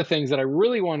 one of the things that I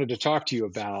really wanted to talk to you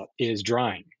about is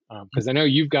drying, because I know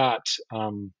you've got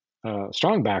a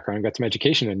strong background, got some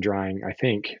education in drying, I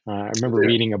think. I remember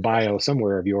reading a bio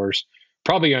somewhere of yours,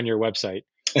 probably on your website.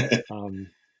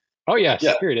 Oh, yes,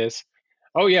 here it is.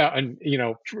 Oh, yeah. And,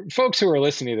 folks who are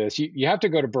listening to this, you have to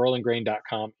go to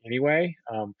burlandgrain.com anyway,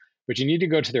 but you need to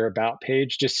go to their About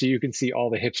page just so you can see all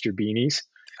the hipster beanies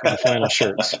and the flannel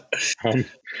shirts.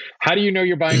 How do you know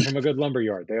you're buying from a good lumber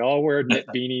yard? They all wear knit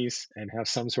beanies and have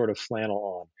some sort of flannel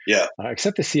on. Yeah.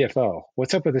 Except the CFO.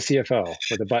 What's up with the CFO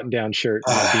with a button-down shirt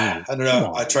and a beanie? I don't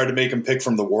know. I tried to make him pick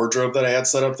from the wardrobe that I had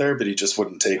set up there, but he just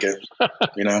wouldn't take it.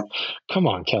 Come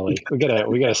on, Kelly. We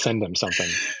gotta send him something.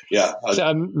 Yeah.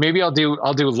 Maybe I'll do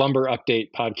lumber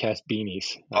update podcast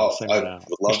beanies. I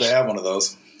would love to have one of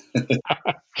those.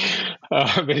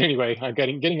 But anyway, I'm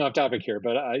getting off topic here.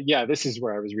 But this is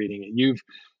where I was reading it. You've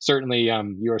certainly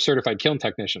you're a certified kiln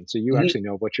technician, so you actually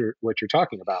know what you're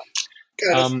talking about.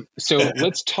 So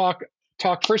let's talk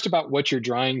first about what your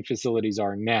drying facilities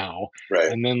are now,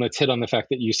 right? And then let's hit on the fact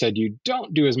that you said you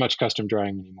don't do as much custom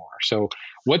drying anymore. So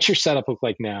what's your setup look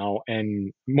like now?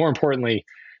 And more importantly,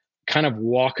 kind of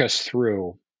walk us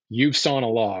through. You've sawn a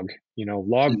log.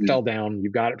 Log fell down.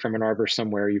 You got it from an arborist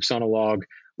somewhere. You've sawn a log.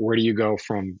 Where do you go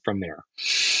from there?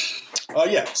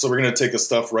 So we're going to take the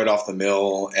stuff right off the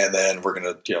mill, and then we're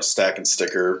going to stack and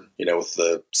sticker, with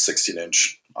the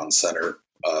 16-inch on center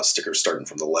sticker starting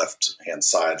from the left hand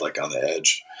side, like on the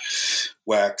edge,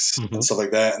 wax and stuff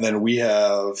like that. And then we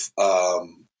have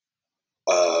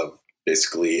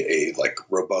basically a like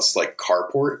robust like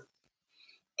carport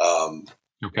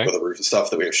with a roof and stuff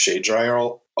that we have shade dryer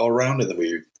all around, and then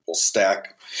we will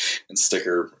stack and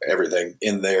sticker everything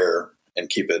in there and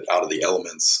keep it out of the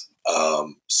elements,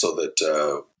 so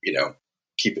that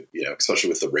keep it, especially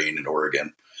with the rain in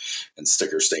Oregon and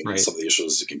sticker staining, right. Some of the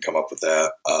issues that can come up with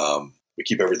that. We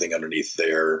keep everything underneath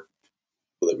there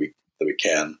so that we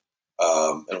can.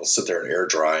 And we'll sit there and air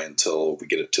dry until we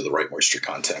get it to the right moisture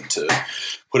content to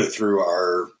put it through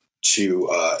our two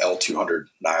L200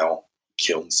 Nile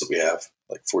kilns that we have,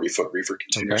 like 40-foot reefer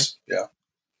containers. Okay. Yeah.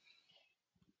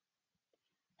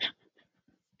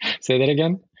 Say that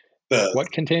again.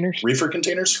 What containers? Reefer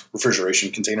containers,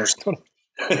 refrigeration containers.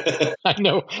 I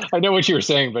know what you were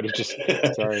saying, but it's just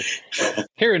sorry.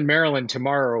 Here in Maryland,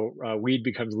 tomorrow weed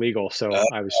becomes legal, so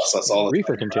I was that's all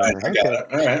reefer container. Right, I got it.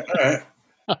 All right.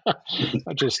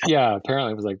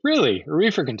 Apparently it was like, really? A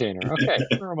reefer container? Okay,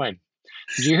 never mind.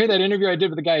 Did you hear that interview I did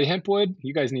with the guy at Hempwood?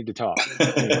 You guys need to talk.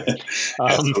 Anyway,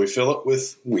 so we fill it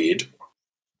with weed,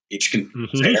 each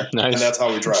container, nice. And that's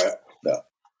how we dry it. Yeah.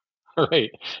 All right.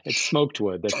 It's smoked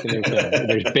wood. That's the new thing.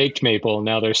 There's baked maple.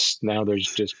 Now there's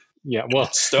just well,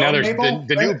 stone now there's maple,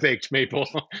 the new baked maple.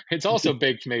 It's also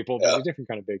baked maple, but a different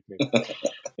kind of baked maple.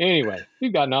 Anyway,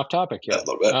 we've gotten off topic here. Yeah, a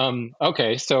little bit.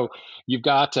 Okay, so you've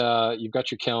got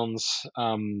your kilns.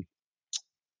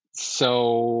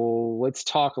 So let's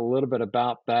talk a little bit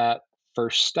about that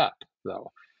first step,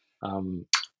 though.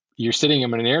 You're sitting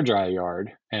them in an air dry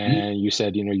yard, and you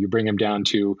said you bring them down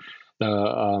to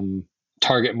the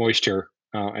target moisture,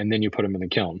 and then you put them in the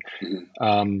kiln.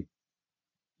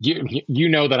 You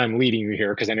know that I'm leading you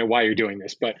here because I know why you're doing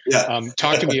this, but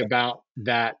talk to me about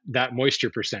that moisture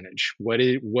percentage. What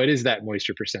is that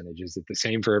moisture percentage? Is it the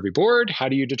same for every board? How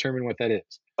do you determine what that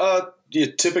is?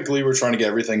 Typically we're trying to get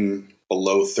everything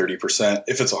below 30%.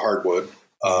 If it's a hardwood,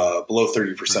 below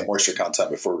 30% moisture content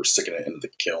before we're sticking it into the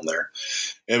kiln there.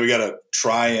 And we got to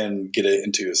try and get it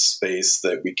into a space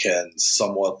that we can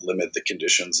somewhat limit the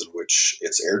conditions in which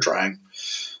it's air drying.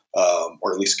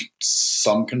 Or at least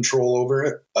some control over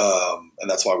it. And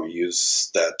that's why we use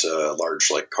that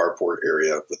large like carport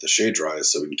area with the shade dry,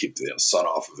 so we can keep the sun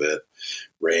off of it,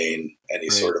 rain, any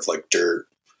sort of like dirt,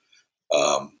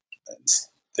 and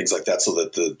things like that, so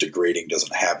that the degrading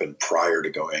doesn't happen prior to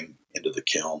going into the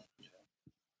kiln.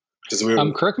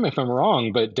 Correct me if I'm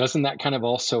wrong, but doesn't that kind of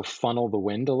also funnel the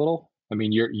wind a little? I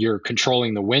mean, you're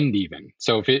controlling the wind even.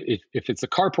 So if it's a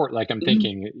carport, like I'm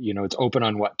thinking, it's open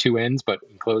on 2 ends, but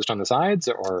closed on the sides,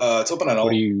 or it's open on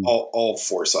all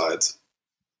 4 sides.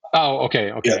 Oh,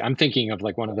 okay. Yeah. I'm thinking of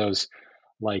like one of those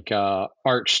like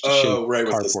arched shaped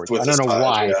carports. I don't know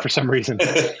why. For some reason,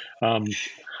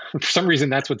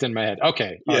 that's what's in my head.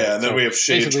 Okay. Yeah, right. And then we have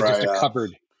shade dry just a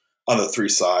cupboard on the 3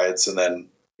 sides, and then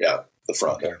the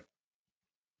front there.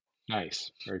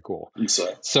 Nice, very cool.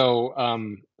 So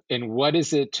and what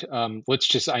is it?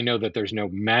 I know that there's no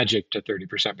magic to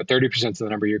 30%, but 30% is the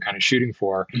number you're kind of shooting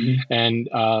for. And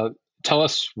tell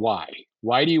us why.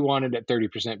 Why do you want it at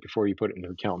 30% before you put it into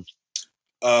the kiln?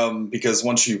 Because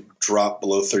once you drop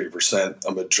below 30%,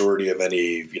 a majority of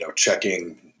any,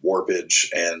 checking,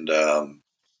 warpage, and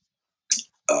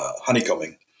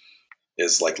honeycombing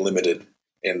is like limited,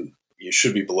 and you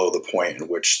should be below the point in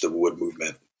which the wood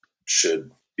movement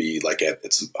should be like at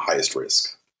its highest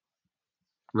risk.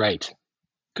 Right.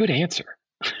 Good answer.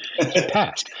 You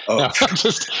passed. All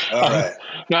right.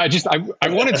 No, I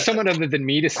wanted someone other than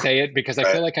me to say it because I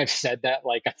feel like I've said that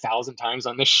like 1,000 times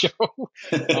on this show.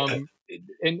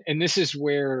 And this is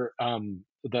where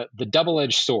the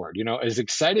double-edged sword, as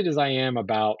excited as I am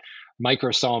about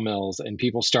micro sawmills and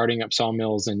people starting up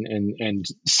sawmills and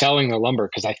selling their lumber,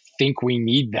 because I think we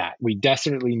need that. We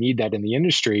definitely need that in the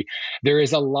industry. There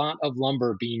is a lot of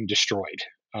lumber being destroyed.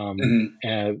 And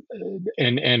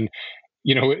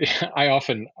I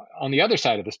often, on the other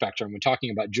side of the spectrum, when talking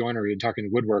about joinery and talking to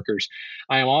woodworkers,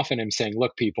 I am saying,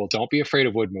 look, people, don't be afraid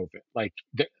of wood movement. Like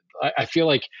I feel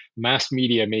like mass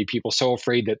media made people so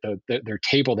afraid that their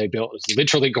table they built is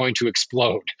literally going to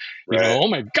explode. Oh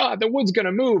my God, the wood's going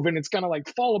to move and it's going to like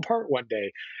fall apart one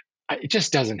day. It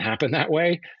just doesn't happen that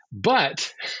way.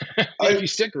 But if you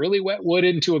stick really wet wood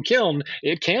into a kiln,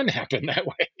 it can happen that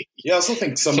way. Yeah, I also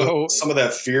think some of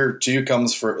that fear too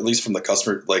comes at least from the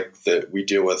customer like that we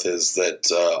deal with, is that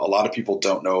a lot of people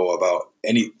don't know about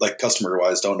customer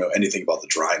wise don't know anything about the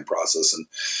drying process and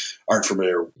aren't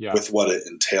familiar with what it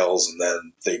entails, and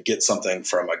then they get something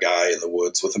from a guy in the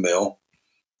woods with a mill,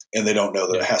 and they don't know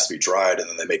that it has to be dried, and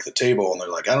then they make the table, and they're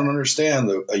like, I don't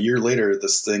understand. A year later,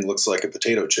 this thing looks like a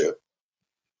potato chip.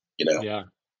 Yeah.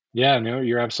 Yeah, no,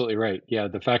 you're absolutely right. Yeah,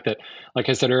 the fact that, like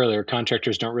I said earlier,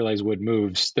 contractors don't realize wood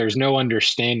moves. There's no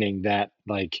understanding that,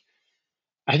 like,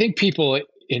 I think people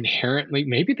inherently,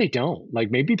 maybe they don't, like,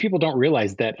 maybe people don't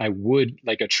realize that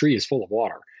like a tree is full of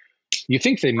water. You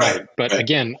think they Right, might, but right,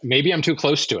 again, maybe I'm too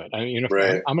close to it.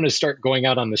 right. I'm going to start going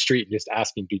out on the street and just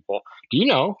asking people, "Do you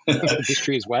know that this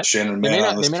tree is wet?" Shannon They man may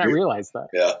on not. the They may not street. realize that.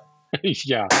 Yeah.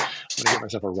 Yeah, I'm going to get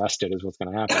myself arrested is what's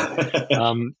going to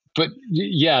happen. But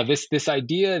yeah, this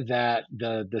idea that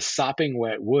the sopping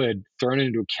wet wood thrown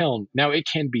into a kiln, now it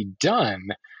can be done,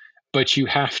 but you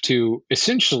have to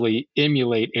essentially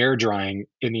emulate air drying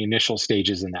in the initial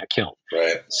stages in that kiln.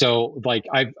 Right. So, like,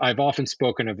 I've often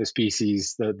spoken of a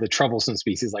species, the troublesome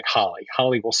species like holly.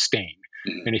 Holly will stain.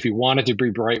 Mhm. And if you want it to be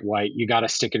bright white, you got to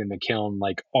stick it in the kiln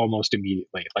like almost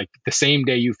immediately, like the same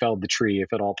day you felled the tree,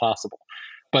 if at all possible.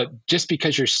 But just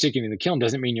because you're sticking in the kiln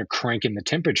doesn't mean you're cranking the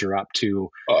temperature up to,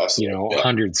 Oh, absolutely. Yeah.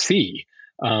 100 C.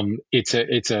 It's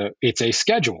a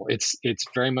schedule. It's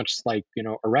very much like,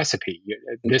 a recipe.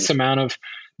 This Mhm.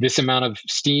 amount of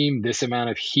steam, this amount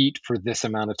of heat for this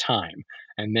amount of time,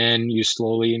 and then you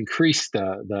slowly increase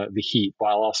the heat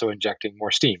while also injecting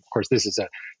more steam. Of course, this is a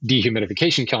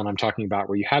dehumidification kiln I'm talking about,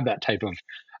 where you have that type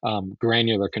of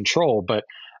granular control. But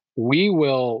we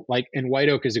will, like, and white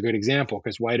oak is a good example,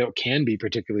 because white oak can be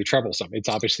particularly troublesome. It's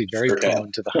obviously very Sure can.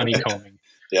 prone to the honeycombing.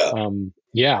 Yeah.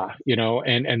 Yeah,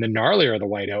 and the gnarlier the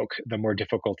white oak, the more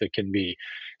difficult it can be.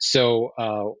 So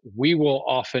we will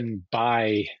often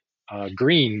buy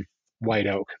green white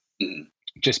oak, Mhm.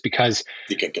 just because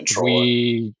You can control it.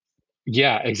 we,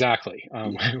 yeah, exactly.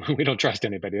 Mhm. We don't trust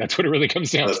anybody. That's what it really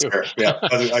comes down That's to. fair. Yeah.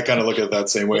 I kind of look at it that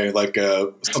same way. Like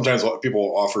sometimes what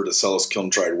people offer to sell us kiln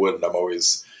dried wood, and I'm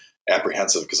always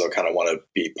apprehensive because I kind of want to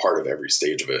be part of every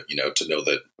stage of it, to know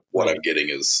that what I'm Right. getting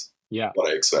is Yeah. what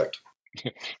I expect.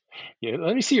 Yeah,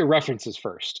 let me see your references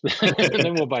first, and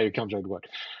then we'll buy your kiln-dried wood.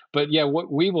 But yeah,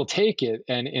 what we will take it,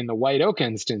 and in the white oak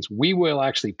instance, we will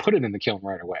actually put it in the kiln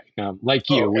right away. Like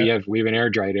Oh, you, okay. we have an air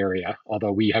dried area,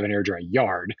 although we have an air dry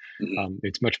yard. Mhm.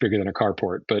 It's much bigger than a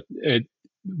carport, but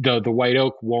the white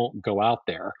oak won't go out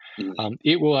there. Mhm.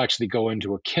 It will actually go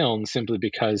into a kiln, simply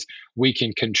because we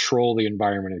can control the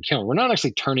environment of the kiln. We're not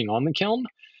actually turning on the kiln,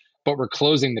 but we're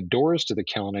closing the doors to the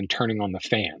kiln and turning on the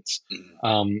fans.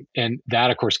 Mhm. And that,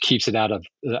 of course, keeps it out of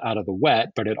the wet,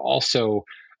 but it also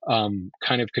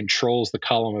kind of controls the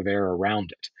column of air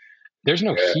around it. There's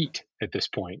no Yeah. heat at this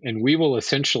point, and we will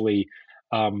essentially,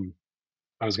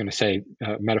 I was going to say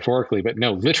metaphorically, but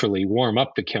no, literally warm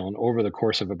up the kiln over the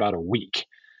course of about a week.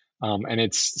 And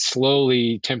it's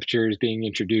slowly temperatures being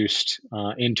introduced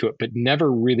into it, but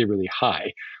never really, really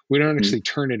high. We don't Mhm. actually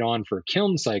turn it on for a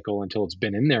kiln cycle until it's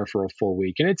been in there for a full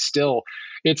week, and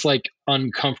it's like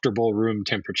uncomfortable room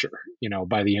temperature,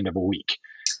 by the end of a week,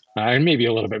 and maybe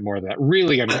a little bit more of that.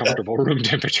 Really uncomfortable room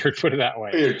temperature, put it that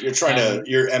way. You're trying to,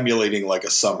 you're emulating like a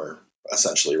summer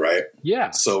essentially, right? Yeah,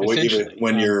 So even essentially.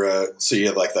 when so you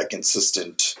have like that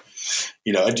consistent,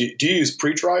 do you use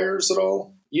pre-dryers at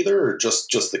all either, or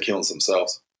just the kilns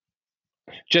themselves?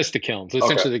 Just the kilns. Okay.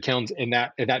 Essentially, the kilns in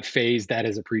that phase, that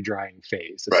is a pre-drying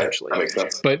phase, Right. essentially. That makes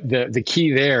sense. But the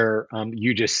key there,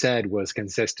 you just said, was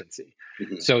consistency.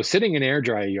 Mhm. So sitting in air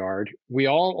dry yard, we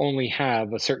all only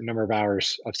have a certain number of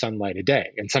hours of sunlight a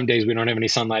day, and some days we don't have any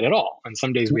sunlight at all, and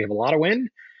some days we have a lot of wind,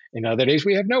 and other days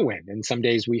we have no wind, and some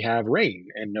days we have rain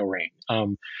and no rain.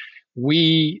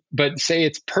 But say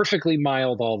it's perfectly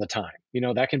mild all the time,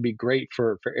 that can be great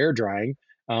for air drying.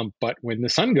 But when the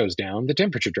sun goes down, the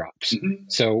temperature drops. Mhm.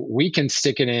 So we can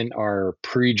stick it in our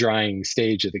pre-drying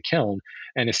stage of the kiln,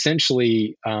 and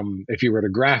essentially, if you were to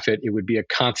graph it, it would be a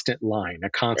constant line, a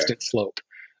Okay. constant slope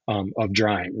of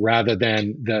drying, rather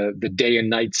than the day and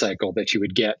night cycle that you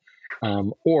would get,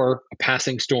 or a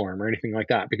passing storm or anything like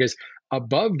that. Because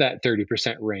above that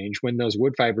 30% range, when those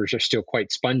wood fibers are still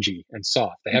quite spongy and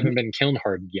soft, they Mhm. haven't been kiln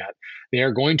hardened yet, they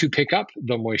are going to pick up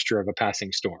the moisture of a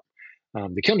passing storm.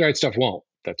 The kiln dried stuff won't.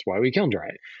 That's why we kiln dry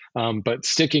it. But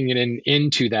sticking it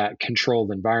into that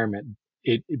controlled environment,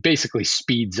 it basically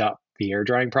speeds up the air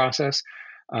drying process.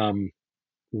 Um,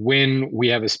 when we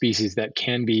have a species that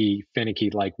can be finicky,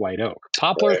 like white oak,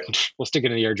 poplar, Right. we'll stick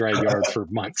it in the air dried yard for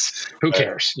months. Who Right.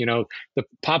 cares? The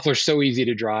poplar's so easy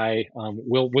to dry.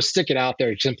 We'll stick it out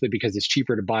there simply because it's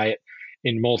cheaper to buy it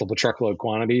in multiple truckload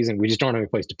quantities, and we just don't have a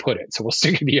place to put it. So we'll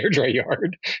stick it in the air dry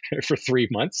yard for 3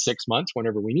 months, 6 months,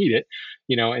 whenever we need it,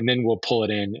 and then we'll pull it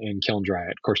in and kiln dry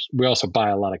it. Of course, we also buy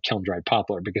a lot of kiln dried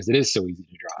poplar because it is so easy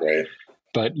to dry. Right.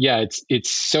 But yeah,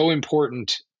 it's so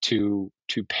important to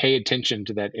pay attention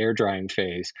to that air drying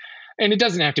phase. And it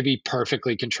doesn't have to be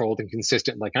perfectly controlled and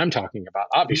consistent like I'm talking about.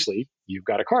 Obviously, you've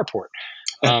got a carport.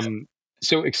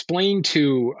 So explain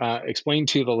to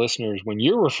the listeners, when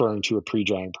you're referring to a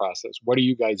pre-drying process, what are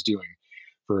you guys doing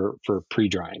for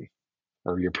pre-drying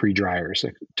or your pre-dryers?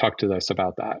 Talk to us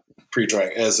about that.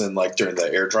 Pre-drying, as in like during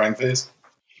the air drying phase?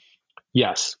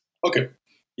 Yes. Okay.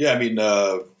 Yeah, I mean,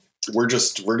 we're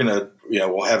gonna,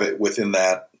 we'll have it within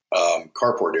that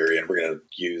carport area, and we're gonna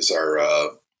use our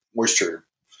moisture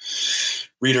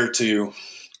reader to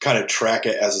kind of track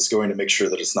it as it's going to make sure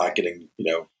that it's not getting,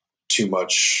 too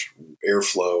much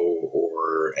airflow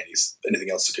or anything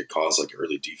else that could cause like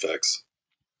early defects.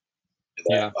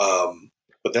 Yeah.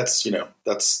 But that's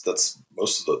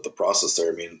most of the process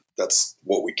there. I mean, that's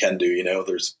what we can do.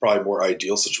 There's probably more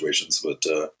ideal situations, but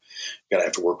gotta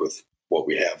have to work with what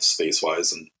we have space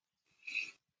wise. And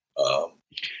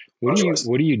what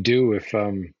do you do if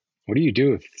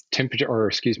temperature, or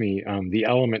excuse me, the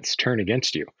elements turn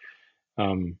against you?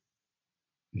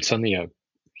 Suddenly a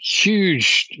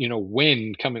huge,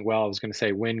 wind coming. Well, I was going to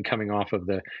say wind coming off of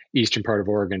the eastern part of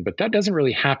Oregon, but that doesn't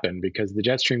really happen because the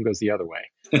jet stream goes the other way.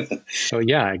 So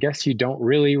yeah, I guess you don't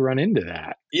really run into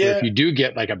that. Yeah. Or if you do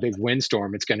get like a big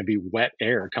windstorm, it's going to be wet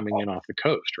air coming in off the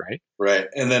coast, right? Right.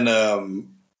 And then,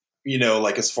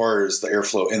 like as far as the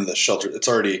airflow in the shelter, it's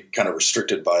already kind of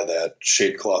restricted by that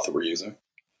shade cloth that we're using.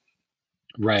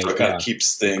 Right. So it kind of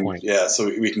keeps things. Yeah. So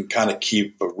we can kind of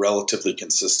keep a relatively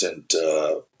consistent,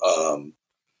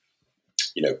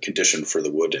 condition for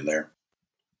the wood in there.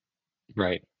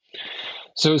 Right.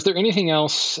 So is there anything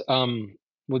else?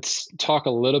 Let's talk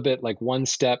a little bit like one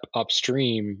step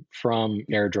upstream from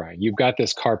air drying. You've got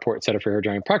this carport set up for air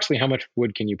drying. Approximately how much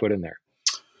wood can you put in there?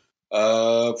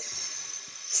 That's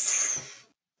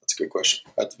a good question.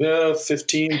 That's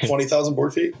 20,000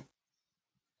 board feet.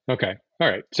 Okay. All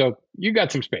right. So you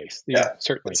got some space. Yeah,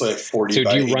 certainly. It's like 40 So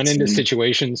by do you 18. run into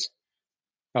situations?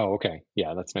 Oh, okay.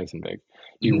 Yeah, that's nice and big.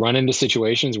 Do you Mm-hmm. run into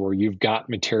situations where you've got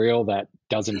material that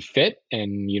doesn't fit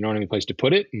and you don't have any place to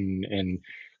put it, and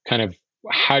kind of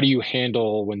how do you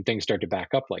handle when things start to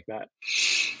back up like that?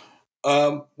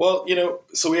 Well,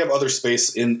 so we have other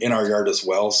space in our yard as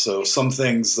well. So some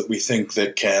things that we think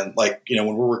that can, like,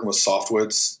 when we're working with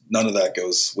softwoods, none of that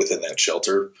goes within that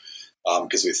shelter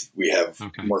because we have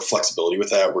more flexibility with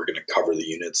that. We're going to cover the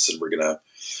units and we're going to,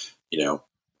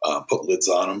 put lids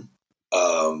on them.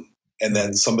 And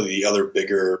then some of the other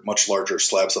bigger, much larger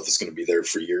slab stuff is going to be there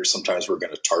for years. Sometimes we're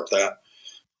going to tarp that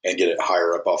and get it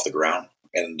higher up off the ground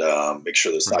and make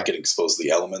sure that it's not getting exposed to the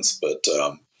elements, but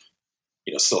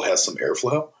still has some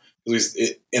airflow. At least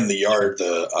in the yard,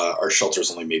 our shelter is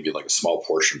only maybe like a small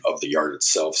portion of the yard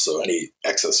itself. So any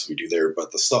excess we do there,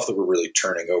 but the stuff that we're really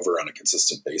turning over on a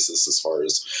consistent basis, as far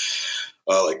as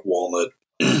like walnut,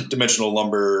 dimensional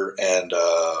lumber, and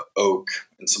oak,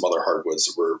 and some other hardwoods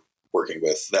that we're working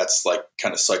with, that's like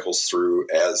kind of cycles through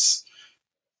as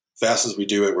fast as we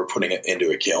do it. We're putting it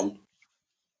into a kiln.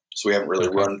 So we haven't really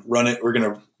run it. We're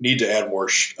going to need to add more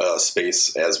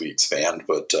space as we expand,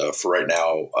 but for right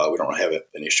now, we don't have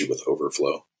an issue with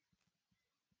overflow.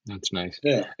 That's nice.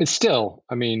 Yeah. It's still,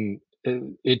 I mean,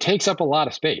 it takes up a lot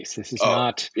of space. This is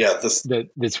not. Yeah.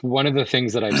 That's one of the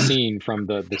things that I've seen from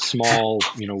the small,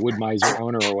 wood miser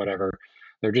owner or whatever.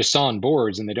 They're just sawing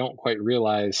boards and they don't quite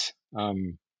realize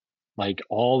like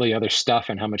all the other stuff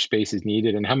and how much space is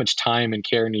needed and how much time and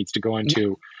care needs to go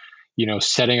into.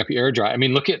 Setting up your air dry. I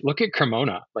mean, look at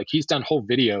Cremona. Like he's done whole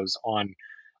videos on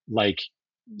like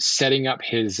setting up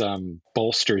his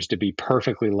bolsters to be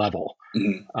perfectly level,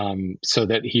 so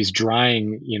that he's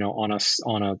drying, on a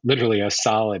literally a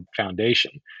solid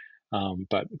foundation.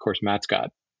 But of course, Matt's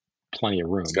got plenty of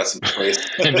room. He's got some place,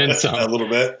 and then some. A little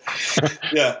bit.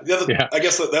 Yeah. I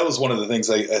guess that was one of the things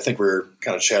I think we were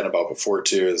kind of chatting about before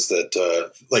too. Is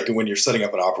that like when you're setting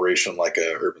up an operation like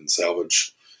a urban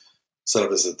salvage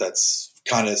setup, is that's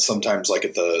kind of sometimes like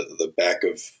at the back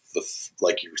of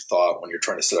like your thought when you're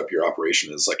trying to set up your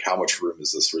operation is like, how much room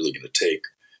is this really going to take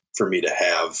for me to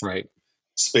have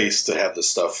space to have this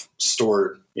stuff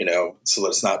stored, so that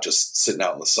it's not just sitting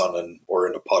out in the sun or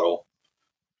in a puddle.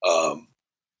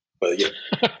 But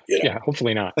yeah,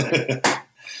 hopefully not.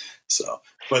 So,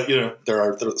 but I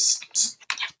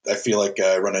feel like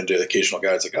I run into occasional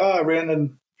guys like, I ran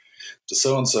into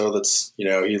so-and-so that's,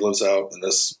 he lives out in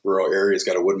this rural area. He's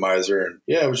got a wood miser, and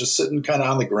I was just sitting kind of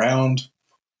on the ground.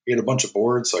 He had a bunch of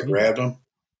boards, so I grabbed them.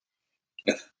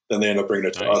 Then they end up bringing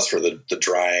it to us for the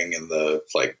drying and the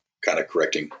like kind of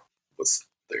correcting what's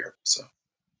there. So,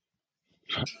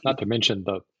 not to mention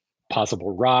the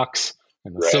possible rocks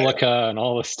and the silica and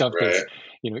all the stuff that's,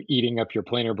 eating up your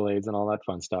planer blades and all that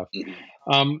fun stuff.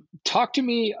 Mm-hmm. Talk to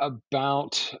me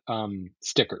about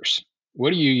stickers.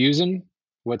 What are you using?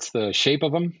 What's the shape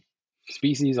of them?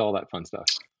 Species, all that fun stuff.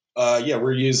 Yeah,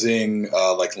 we're using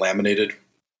like laminated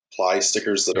ply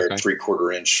stickers that are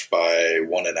 3/4 inch by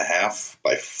 1.5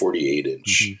 by 48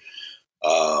 inch.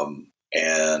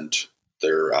 And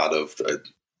they're out of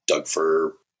Doug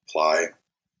fir ply.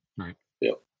 Right.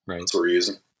 Yep. Right. That's what we're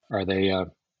using. Are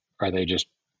they just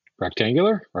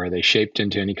rectangular, or are they shaped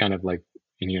into any kind of like,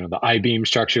 the I-beam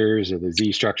structures or the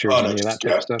Z structures, any of that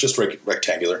type of stuff? Just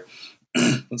rectangular.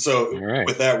 And so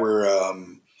with that,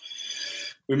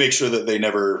 we make sure that they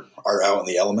never are out in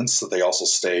the elements, that they also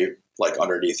stay like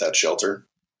underneath that shelter,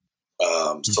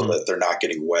 so that they're not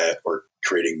getting wet or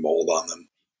creating mold on them.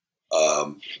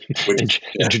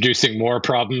 Introducing more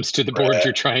problems to the board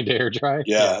you're trying to air dry.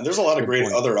 Yeah, and there's a lot of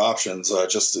great other options.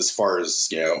 Just as far as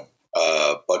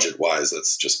budget wise,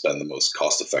 that's just been the most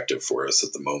cost effective for us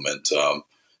at the moment.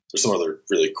 There's some other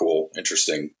really cool,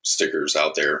 interesting stickers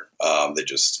out there. They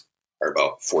just are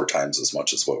about 4 times as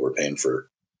much as what we're paying for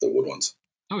the wood ones.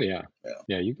 Oh yeah.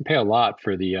 You can pay a lot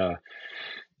for the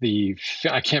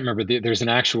I can't remember. There's an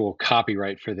actual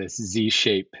copyright for this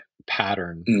Z-shape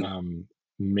pattern.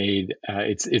 Made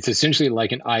it's essentially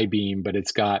like an I-beam, but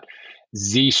it's got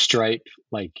Z-stripe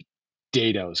like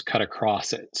dados cut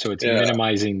across it, so it's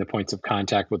minimizing the points of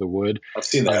contact with the wood. I've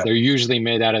seen that. They're usually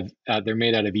made out of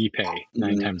Ipe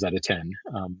 9 times out of 10.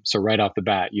 So right off the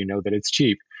bat, that it's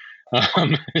cheap.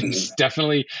 It's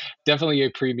definitely a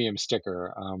premium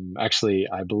sticker. Actually,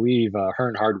 I believe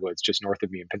Hearn Hardwoods, just north of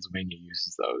me in Pennsylvania,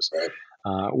 uses those.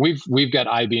 Right. We've got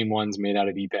I-beam ones made out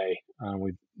of Ipe.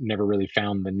 We've never really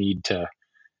found the need to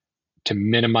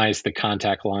minimize the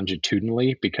contact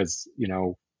longitudinally, because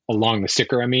along the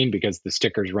sticker, because the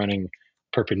sticker's running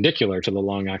perpendicular to the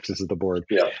long axis of the board.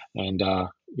 And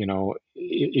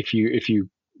if you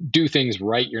do things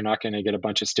right, you're not going to get a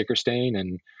bunch of sticker stain.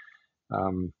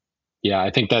 And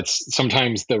I think that's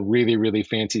sometimes the really, really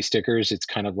fancy stickers. It's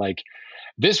kind of like,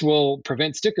 this will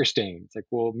prevent sticker stain. It's like,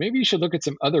 well, maybe you should look at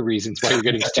some other reasons why you're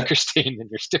getting sticker stain in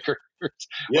your stickers.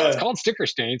 Well, it's called sticker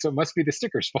stain, so it must be the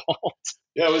sticker's fault.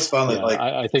 Yeah, I always found that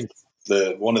I think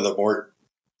one of the more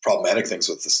problematic things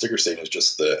with the sticker stain is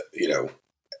just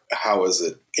how is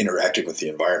it interacting with the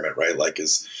environment, right? Like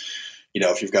if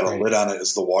you've got a lid on it,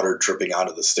 is the water dripping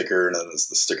onto the sticker, and then is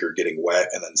the sticker getting wet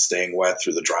and then staying wet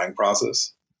through the drying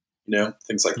process?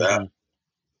 Things like that.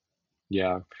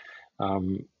 Yeah.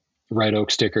 Red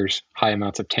oak stickers, high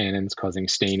amounts of tannins causing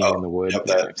staining in the wood. Yep,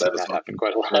 that happened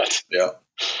quite a lot. Yeah.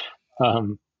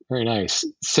 Very nice.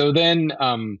 So then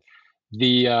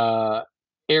the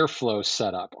airflow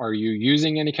setup, are you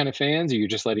using any kind of fans, or are you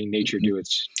just letting nature do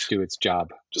its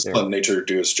job? Just letting nature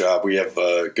do its job. We have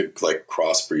a good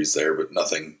cross breeze there, but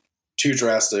nothing too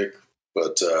drastic,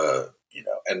 but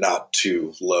and not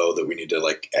too low that we need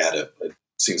to add it. It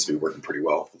seems to be working pretty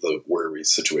well where we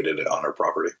situated it on our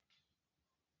property.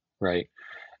 Right.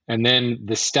 And then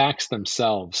the stacks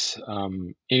themselves,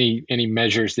 any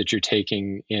measures that you're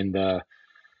taking in the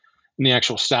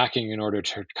actual stacking in order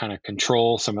to kind of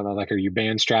control some of the, are you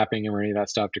band strapping or any of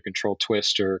that stuff to control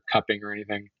twist or cupping or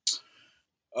anything?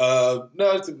 No,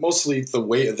 mostly the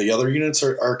weight of the other units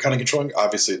are kind of controlling.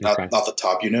 Obviously not the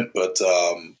top unit, but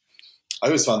I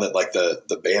always found that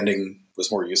the banding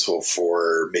was more useful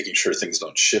for making sure things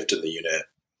don't shift in the unit.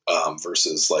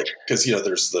 Versus because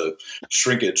there's the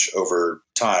shrinkage over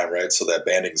time, right? So that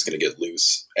banding is going to get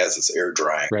loose as it's air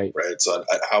drying, right? So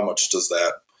how much does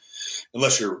that,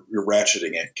 unless you're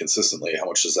ratcheting it consistently, how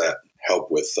much does that help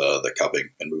with the cupping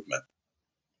and movement?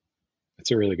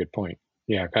 That's a really good point.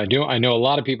 Yeah, I know a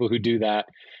lot of people who do that.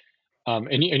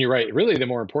 And you're right. Really, the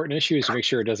more important issue is to make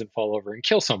sure it doesn't fall over and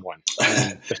kill someone.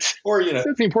 That's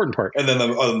the important part. And then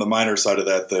on the minor side of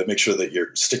that, make sure that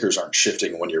your stickers aren't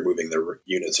shifting when you're moving the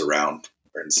units around,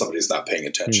 and somebody's not paying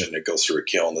attention. It goes through a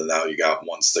kiln, and now you got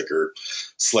one sticker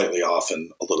slightly off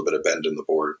and a little bit of bend in the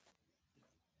board.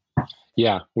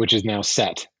 Yeah, which is now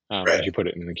set as you put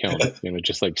it in the kiln.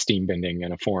 Just like steam bending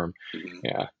in a form.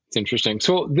 Yeah, it's interesting.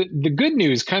 So the good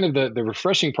news, kind of the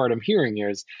refreshing part I'm hearing here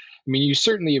is, you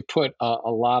certainly have put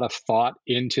a lot of thought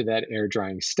into that air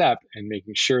drying step and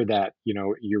making sure that,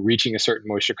 you're reaching a certain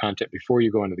moisture content before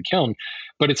you go into the kiln.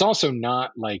 But it's also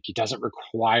not like it doesn't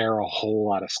require a whole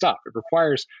lot of stuff. It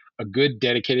requires a good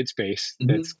dedicated space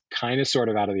that's kind of sort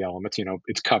of out of the elements,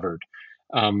 it's covered.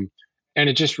 And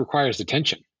it just requires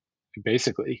attention,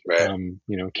 basically,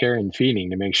 care and feeding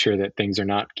to make sure that things are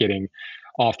not getting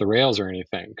off the rails or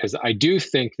anything. Because I do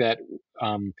think that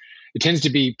it tends to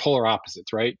be polar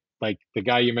opposites, right? Like the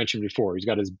guy you mentioned before, he's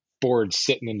got his board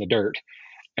sitting in the dirt.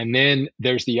 And then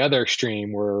there's the other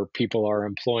extreme where people are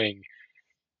employing,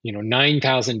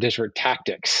 9,000 different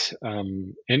tactics.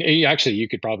 And actually, you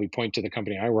could probably point to the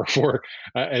company I work for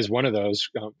as one of those.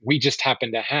 We just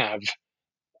happen to have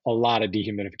a lot of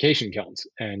dehumidification kilns.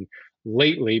 And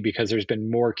lately, because there's been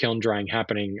more kiln drying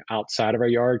happening outside of our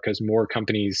yard, because more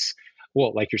companies,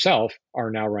 well, like yourself,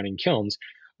 are now running kilns,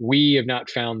 we have not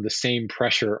found the same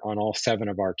pressure on all 7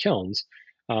 of our kilns.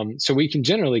 So we can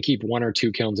generally keep 1 or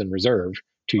 2 kilns in reserve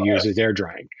to use as air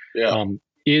drying. Yeah.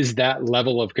 Is that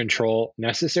level of control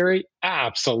necessary?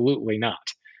 Absolutely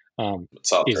not.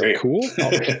 Is great. it cool?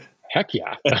 Oh, heck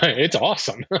yeah. It's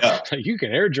awesome. Yeah. You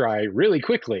can air dry really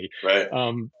quickly. Right.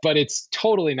 But it's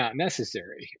totally not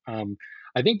necessary.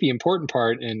 I think the important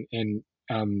part, and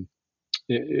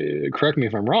correct me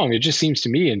if I'm wrong, it just seems to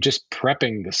me, in just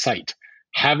prepping the site,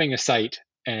 having a site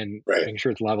and making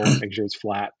sure it's level, making sure it's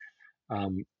flat,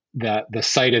 that the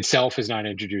site itself is not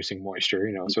introducing moisture,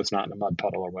 so it's not in a mud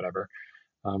puddle or whatever.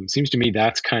 Seems to me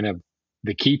that's kind of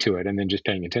the key to it, and then just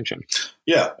paying attention.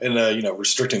 Yeah, and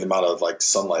restricting the amount of like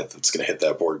sunlight that's going to hit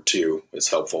that board too is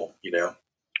helpful.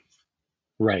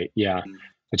 Right. Yeah,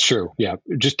 it's true. Yeah,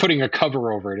 just putting a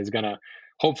cover over it is going to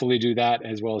hopefully do that,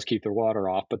 as well as keep the water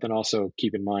off. But then also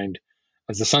keep in mind,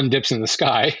 as the sun dips in the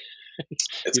sky,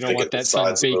 you don't want that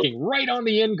sun baking right on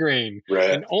the end grain,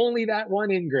 and only that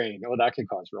one end grain. Oh, that can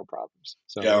cause real problems.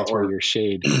 So that's where your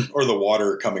shade or the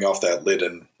water coming off that lid,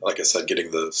 and like I said,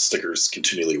 getting the stickers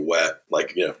continually wet.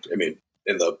 Like in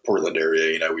the Portland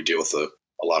area, we deal with a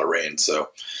lot of rain. So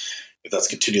if that's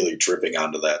continually dripping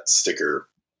onto that sticker,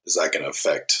 is that going to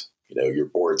affect your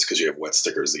boards because you have wet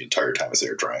stickers the entire time as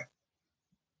they're drying?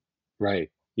 Right.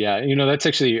 Yeah. That's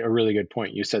actually a really good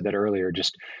point. You said that earlier.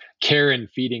 Just care and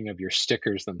feeding of your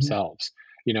stickers themselves.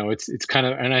 It's kind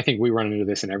of, and I think we run into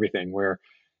this in everything where,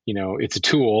 it's a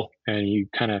tool and you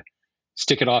kind of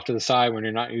stick it off to the side when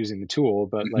you're not using the tool.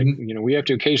 But we have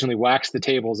to occasionally wax the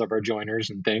tables of our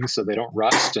joiners and things so they don't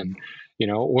rust, and,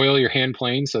 oil your hand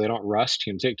planes so they don't rust.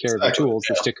 Take care of the tools.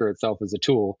 Yeah. The sticker itself is a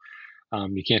tool.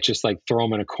 You can't just throw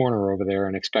them in a corner over there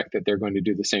and expect that they're going to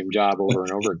do the same job over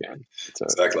and over again. It's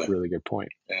a really good point.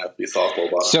 Yeah, be thoughtful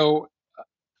about it. So,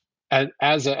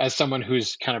 as someone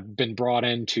who's kind of been brought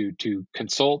in to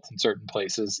consult in certain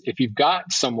places, if you've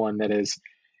got someone that is,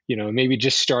 maybe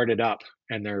just started up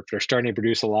and they're starting to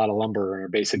produce a lot of lumber and are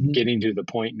basically getting to the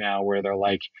point now where they're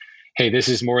like, hey, this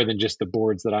is more than just the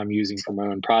boards that I'm using for my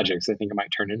own projects. I think I might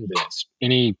turn into this.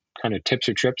 Any kind of tips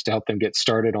or trips to help them get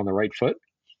started on the right foot?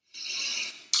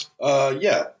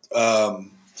 Yeah.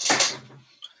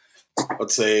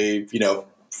 Let's say,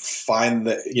 find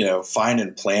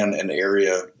and plan an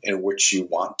area in which you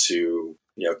want to,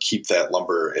 keep that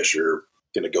lumber as you're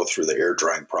going to go through the air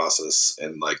drying process,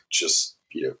 and just,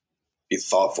 be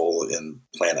thoughtful and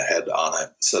plan ahead on it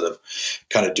instead of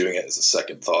kind of doing it as a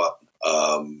second thought,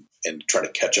 and trying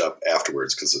to catch up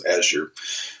afterwards. Because as you're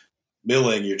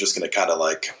milling, you're just going to kind of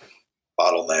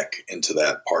bottleneck into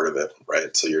that part of it,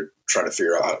 right? So you're trying to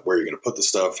figure out where you're going to put the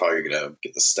stuff, how you're going to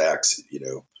get the stacks,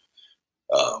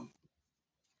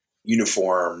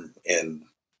 uniform, and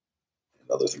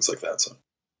other things like that. So,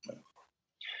 yeah.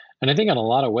 And I think in a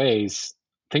lot of ways,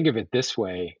 think of it this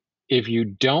way: if you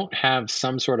don't have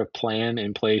some sort of plan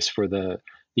in place for the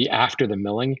after the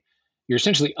milling, you're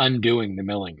essentially undoing the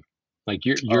milling. Like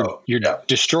you're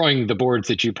destroying the boards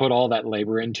that you put all that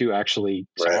labor into actually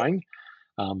sawing.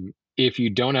 If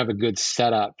you don't have a good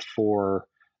setup for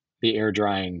the air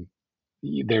drying,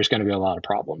 there's going to be a lot of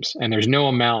problems. And there's no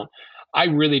amount, I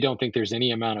really don't think there's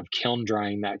any amount of kiln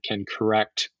drying that can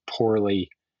correct poorly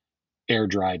air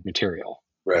dried material.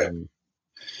 Right.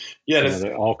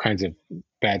 All kinds of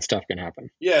bad stuff can happen.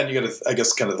 Yeah. And you got to, I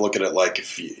guess, kind of look at it like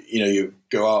if you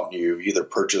go out and you either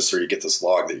purchase or you get this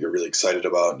log that you're really excited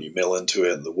about and you mill into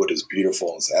it and the wood is beautiful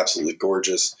and it's absolutely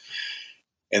gorgeous.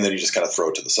 And then you just kind of throw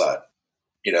it to the side.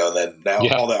 And then now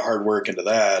all that hard work into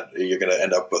that, you're going to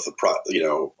end up with a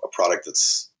product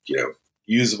that's,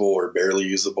 usable or barely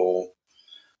usable.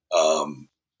 And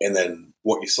then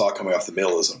what you saw coming off the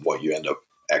mill isn't what you end up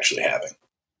actually having.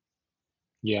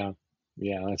 Yeah.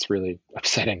 Yeah. That's really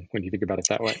upsetting when you think about it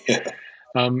that way. Yeah.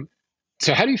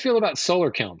 So how do you feel about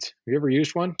solar kilns? Have you ever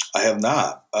used one? I have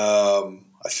not. I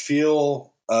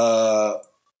feel, I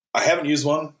haven't used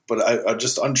one, but I'm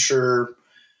just unsure.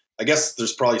 I guess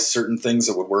there's probably certain things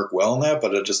that would work well in that,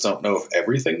 but I just don't know if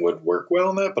everything would work well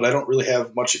in that. But I don't really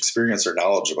have much experience or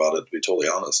knowledge about it, to be totally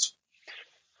honest.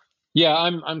 Yeah,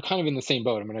 I'm kind of in the same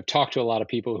boat. I mean, I've talked to a lot of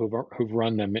people who've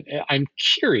run them, and I'm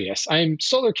curious. I'm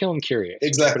solar kiln curious.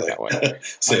 Exactly. Put it that way.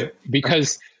 Same.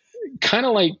 Because kind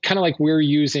of like we're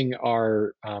using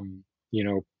our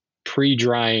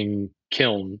pre-drying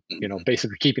kiln,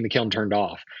 basically keeping the kiln turned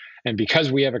off. And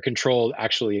because we have a controlled,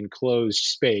 actually enclosed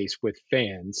space with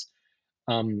fans,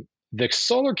 the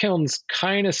solar kiln's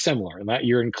kind of similar in that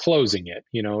you're enclosing it,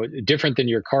 different than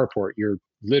your carport. You're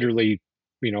literally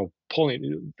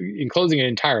enclosing it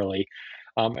entirely.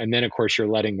 And then of course you're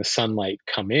letting the sunlight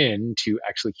come in to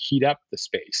actually heat up the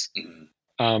space.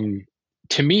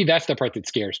 To me, that's the part that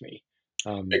scares me.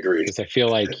 Agreed. Because I feel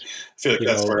like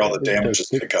that's where all the damage is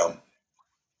going to come.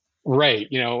 Right.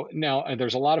 Now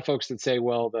there's a lot of folks that say,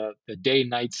 well, the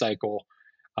day-night cycle,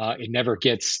 it never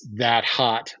gets that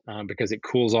hot because it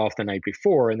cools off the night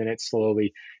before, and then it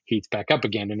slowly heats back up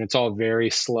again. And it's all very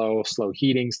slow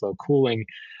heating, slow cooling.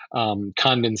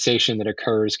 Condensation that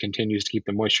occurs continues to keep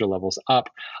the moisture levels up.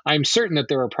 I'm certain that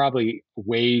there are probably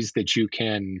ways that you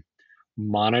can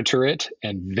monitor it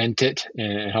and vent it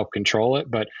and help control it.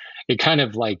 But it kind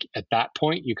of like at that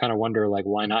point, you kind of wonder, like,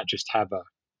 why not just have a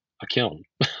kiln?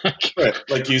 Right.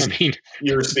 Like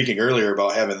you were speaking earlier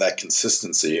about having that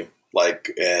consistency,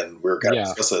 like, and we're kind of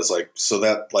discussing this, like, so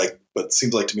that, like, but it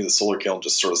seems like to me the solar kiln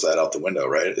just throws that out the window,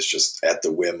 right? It's just at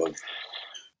the whim of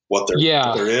what there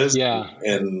is. Yeah.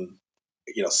 And,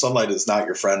 sunlight is not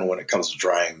your friend when it comes to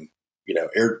drying,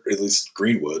 at least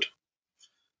green wood.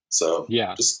 So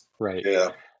right. Yeah.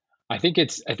 I think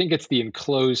it's the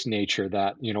enclosed nature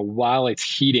that, while it's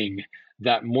heating,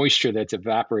 that moisture that's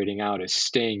evaporating out is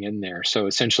staying in there. So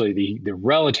essentially the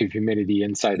relative humidity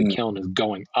inside the kiln is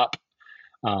going up.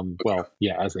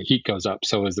 As the heat goes up,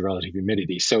 so is the relative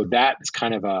humidity. So that is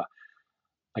kind of a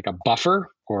buffer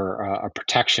or a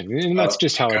protection. And that's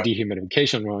just how a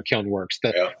dehumidification kiln works.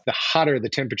 The hotter the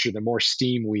temperature, the more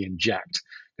steam we inject.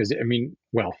 Because, if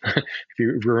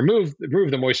you remove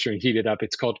the moisture and heat it up,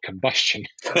 it's called combustion.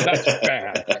 That's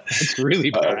bad. That's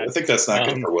really bad. I think that's not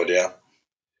good for wood, yeah.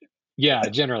 Yeah,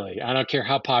 generally. I don't care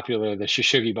how popular the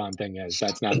Shishugibon thing is.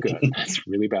 That's not good. That's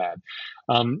really bad.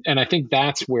 And I think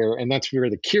that's where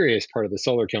the curious part of the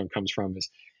solar kiln comes from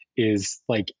is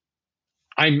like,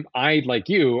 I'm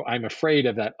afraid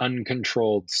of that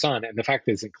uncontrolled sun. And the fact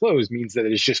that it's enclosed means that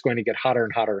it's just going to get hotter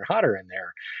and hotter and hotter in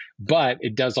there. But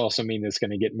it does also mean that it's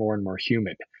going to get more and more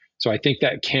humid. So I think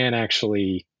that can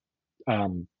actually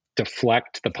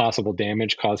deflect the possible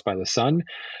damage caused by the sun.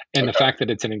 And the fact that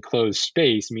it's an enclosed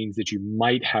space means that you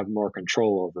might have more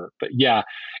control over it. But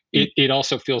it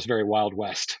also feels very Wild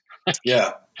West.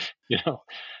 Yeah.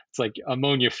 It's like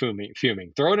ammonia fuming.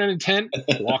 Throw it in a tent,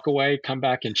 walk away, come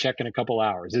back and check in a couple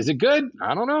hours. Is it good?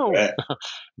 I don't know. Right.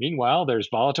 Meanwhile, there's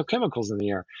volatile chemicals in the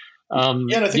air.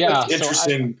 And I think that's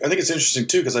interesting. I think it's interesting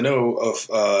too, because I know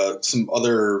of some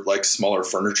other like smaller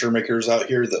furniture makers out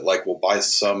here that like will buy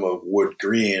some of wood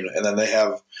green, and then they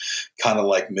have kind of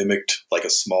like mimicked like a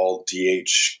small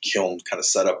DH kiln kind of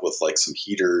setup with like some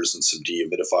heaters and some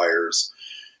dehumidifiers,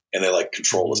 and they like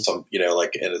control with some,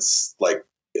 and it's like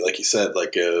you said,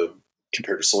 like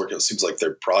compared to solar kiln, it seems like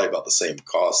they're probably about the same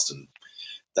cost, and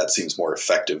that seems more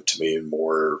effective to me and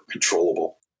more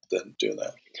controllable than doing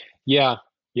that. Yeah.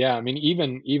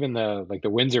 Even the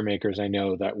Windsor makers I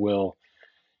know that will,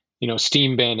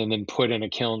 steam bend and then put in a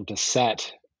kiln to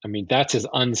set. That's as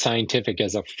unscientific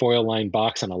as a foil lined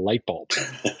box and a light bulb.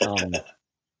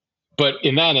 But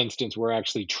in that instance, we're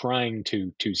actually trying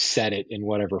to set it in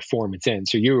whatever form it's in.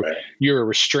 So you're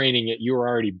restraining it. You're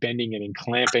already bending it and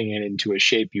clamping it into a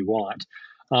shape you want.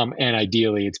 And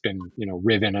ideally, it's been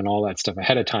riven and all that stuff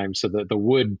ahead of time, so that the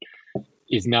wood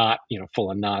is not full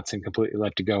of knots and completely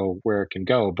left to go where it can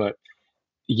go. But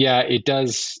it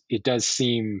does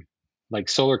seem like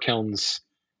solar kilns,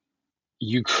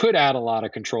 you could add a lot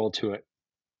of control to it,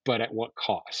 but at what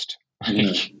cost?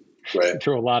 Right.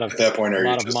 Throw a lot of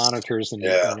monitors and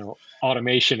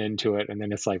automation into it, and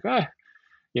then it's like a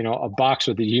box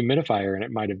with a dehumidifier, and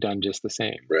it might have done just the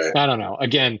same. Right. I don't know.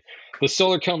 Again, the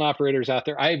solar kiln operators out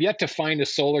there, I have yet to find a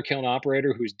solar kiln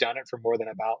operator who's done it for more than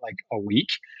about like a week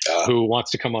who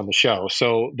wants to come on the show.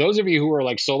 So those of you who are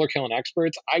like solar kiln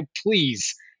experts,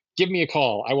 please give me a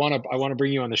call. I want to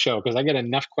bring you on the show, because I get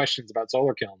enough questions about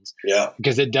solar kilns. Yeah.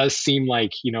 Because it does seem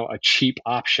like, a cheap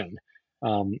option.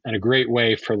 And a great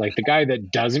way for like the guy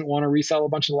that doesn't want to resell a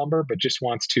bunch of lumber, but just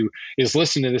is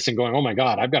listening to this and going, oh my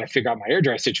God, I've got to figure out my air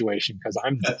dry situation because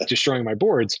I'm destroying my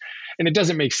boards. And it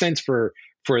doesn't make sense for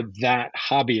that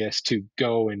hobbyist to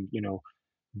go and,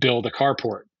 build a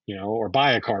carport, or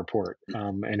buy a carport,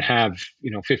 and have,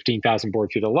 15,000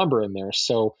 board feet of lumber in there.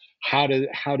 So how do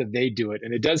they do it?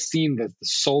 And it does seem that the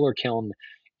solar kiln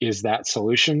is that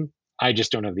solution. I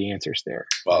just don't have the answers there.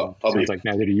 Well, sounds like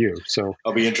neither do you. So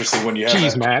I'll be interested when you have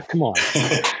that. Matt, come on.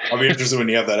 I'll be interested when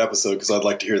you have that episode, because I'd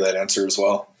like to hear that answer as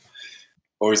well.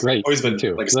 Always been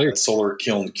too. Like I said, solar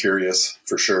kiln curious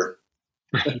for sure.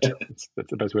 That's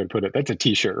the best way to put it. That's a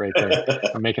T-shirt right there.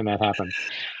 I'm making that happen.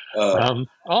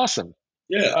 Awesome.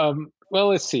 Yeah. Well,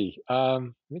 let's see. I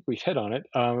think we've hit on it.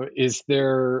 Is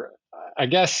there? I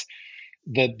guess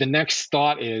the next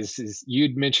thought is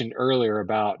you'd mentioned earlier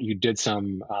about you did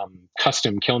some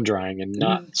custom kiln drying and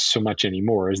not so much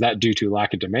anymore. Is that due to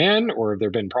lack of demand, or have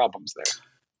there been problems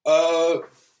there?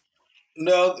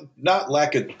 No, not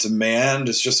lack of demand.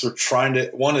 It's just we're trying to.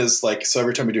 One is like, so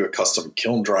every time we do a custom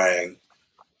kiln drying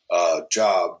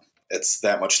job, it's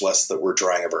that much less that we're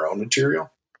drying of our own material.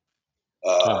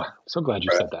 So glad you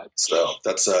right? said that. So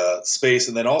that's space,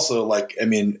 and then also like, I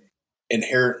mean,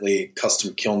 inherently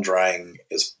custom kiln drying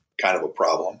is kind of a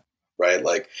problem, right?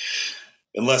 Like,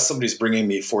 unless somebody's bringing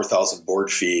me 4,000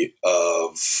 board feet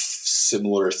of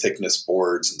similar thickness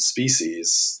boards and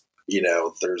species,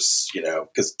 there's,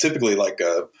 because typically like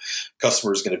a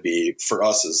customer is going to be, for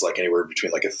us, is like anywhere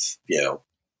between like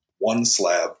one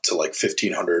slab to like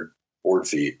 1,500 board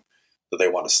feet that they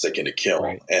want to stick in a kiln.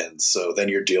 Right. And so then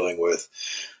you're dealing with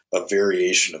a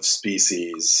variation of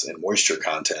species and moisture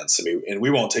contents. I mean, and we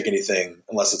won't take anything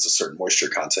unless it's a certain moisture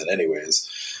content anyways.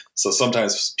 So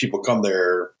sometimes people come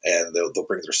there and they'll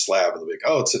bring their slab and they'll be like,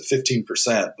 oh, it's at 15%,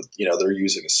 but they're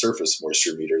using a surface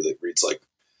moisture meter that reads like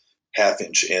 1/2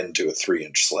 inch into a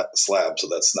 3-inch slab. So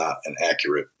that's not an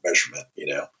accurate measurement,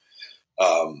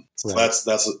 So Right.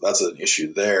 that's an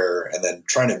issue there. And then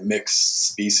trying to mix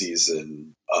species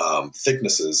and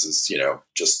thicknesses is,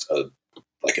 just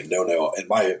like a no-no, in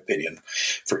my opinion,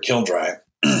 for kiln drying.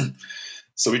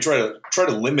 So we try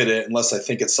to limit it unless I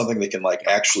think it's something that can like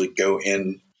actually go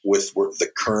in with the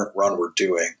current run we're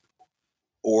doing,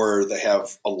 or they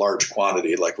have a large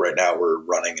quantity. Like right now we're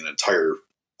running an entire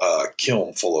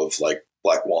kiln full of like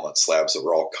black walnut slabs that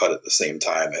were all cut at the same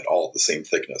time at all the same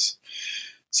thickness.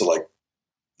 So like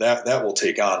that will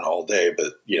take on all day,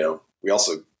 but we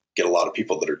also get a lot of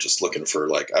people that are just looking for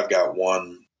like, I've got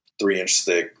one 3-inch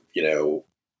thick,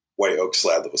 white oak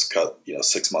slab that was cut,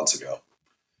 6 months ago.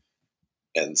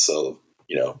 And so,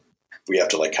 we have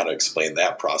to like kind of explain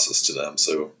that process to them.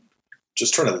 So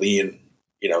just trying to lean,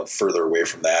 further away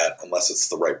from that unless it's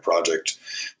the right project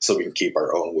so we can keep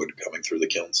our own wood coming through the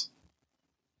kilns.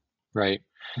 Right.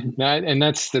 Now, and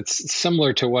that's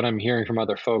similar to what I'm hearing from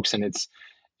other folks. And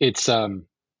it's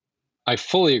I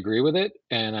fully agree with it,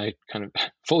 and I kind of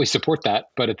fully support that.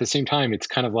 But at the same time, it's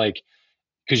kind of like,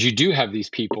 because you do have these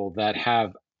people that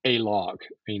have a log,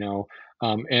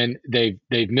 and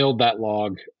they've milled that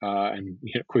log and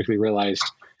quickly realized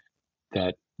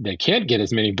that they can't get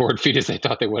as many board feet as they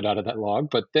thought they would out of that log.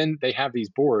 But then they have these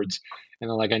boards, and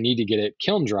they're like, I need to get it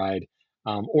kiln dried,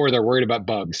 or they're worried about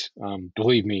bugs.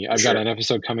 Believe me, I've got an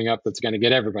episode coming up that's going to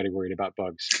get everybody worried about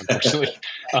bugs, unfortunately.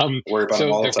 Worry about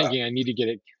them all the time. Thinking I need to get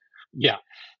it. Yeah.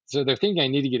 So they're thinking I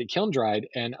need to get it kiln dried.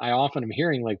 And I often am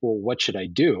hearing like, well, what should I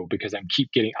do? Because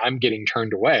I'm getting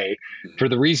turned away for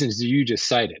the reasons that you just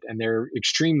cited. And they're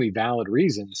extremely valid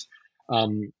reasons.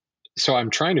 So I'm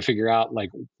trying to figure out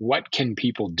like, what can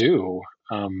people do?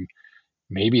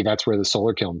 Maybe that's where the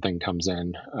solar kiln thing comes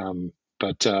in.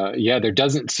 But there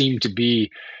doesn't seem to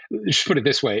be, just put it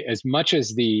this way, as much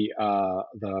as the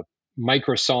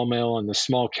micro sawmill and the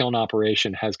small kiln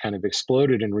operation has kind of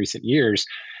exploded in recent years,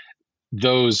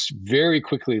 those very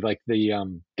quickly, like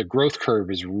the growth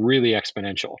curve is really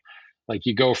exponential. Like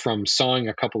you go from sawing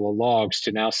a couple of logs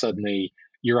to now suddenly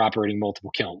you're operating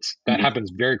multiple kilns. That happens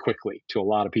very quickly to a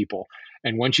lot of people.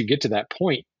 And once you get to that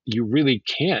point, you really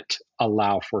can't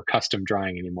allow for custom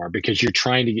drying anymore because you're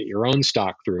trying to get your own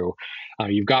stock through.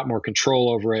 You've got more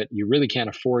control over it. You really can't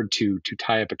afford to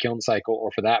tie up a kiln cycle,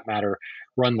 or for that matter,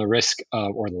 run the risk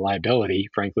of, or the liability,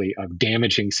 frankly, of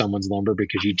damaging someone's lumber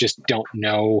because you just don't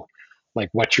know like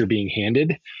what you're being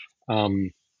handed.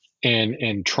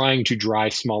 And trying to dry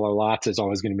smaller lots is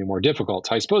always going to be more difficult.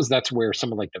 So I suppose that's where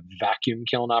some of like the vacuum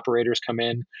kiln operators come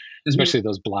in, especially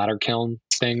those bladder kiln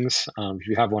things. If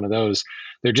you have one of those,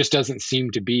 there just doesn't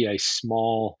seem to be a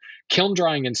small kiln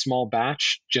drying in small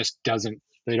batch.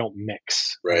 They don't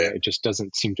mix. Right. It just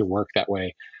doesn't seem to work that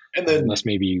way. And then unless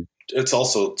maybe it's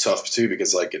also tough too,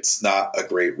 because like, it's not a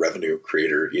great revenue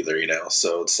creator either,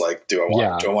 So it's like, do I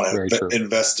want to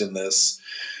invest in this?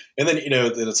 And then,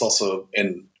 then it's also,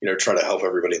 and, try to help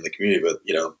everybody in the community, but,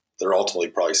 they're ultimately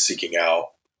probably seeking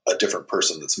out a different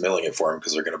person that's milling it for them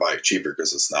because they're going to buy it cheaper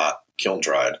because it's not kiln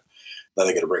dried. Then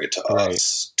they're going to bring it to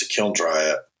us to kiln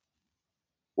dry it,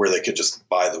 where they could just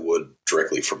buy the wood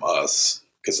directly from us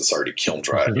because it's already kiln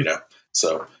dried,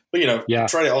 So, but,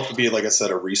 try to also be, like I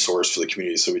said, a resource for the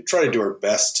community. So we try to do our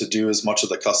best to do as much of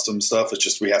the custom stuff. It's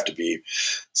just, we have to be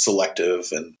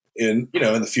selective, and in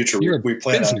the future, we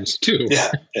plan on too. Yeah.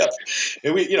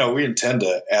 And we intend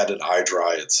to add an eye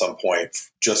dry at some point,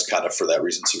 just kind of for that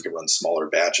reason, so we can run smaller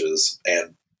batches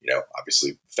and,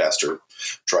 obviously faster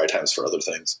dry times for other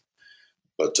things.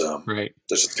 But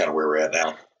that's just kind of where we're at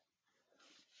now.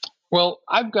 Well,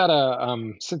 I've got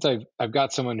since I've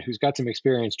got someone who's got some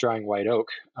experience drying white oak.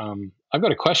 I've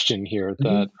got a question here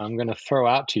that I'm going to throw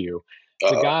out to you.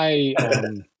 The guy,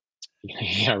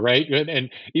 yeah, right.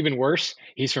 And even worse,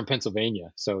 he's from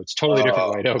Pennsylvania, so it's totally different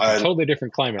white oak, totally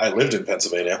different climate. I lived in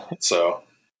Pennsylvania, so.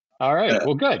 All right.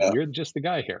 Well, good. You're just the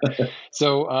guy here.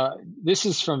 So this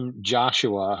is from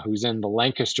Joshua, who's in the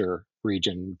Lancaster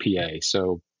region, PA.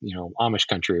 So, Amish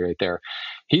country right there.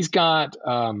 He's got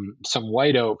some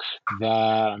white oak that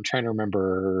I'm trying to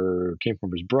remember came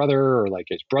from his brother or like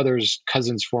his brother's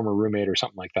cousin's former roommate or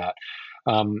something like that.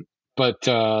 But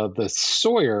the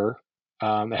sawyer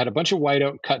had a bunch of white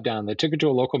oak cut down. They took it to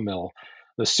a local mill.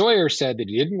 The sawyer said that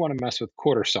he didn't want to mess with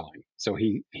quarter sawing, so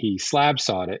he slab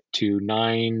sawed it to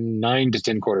 9 to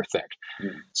 10 quarter thick.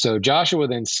 So Joshua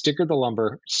then stickered the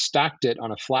lumber, stacked it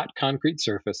on a flat concrete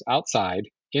surface outside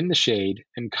in the shade,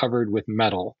 and covered with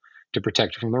metal to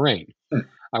protect it from the rain.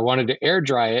 I wanted to air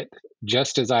dry it,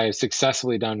 just as I have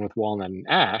successfully done with walnut and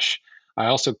ash. I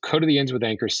also coated the ends with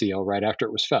anchor seal right after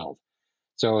it was felled.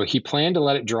 So he planned to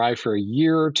let it dry for a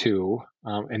year or two,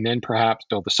 and then perhaps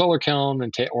build a solar kiln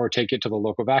or take it to the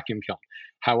local vacuum kiln.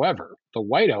 However, the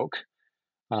white oak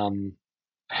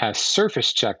has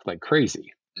surface checked like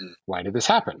crazy. Why did this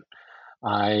happen?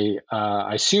 I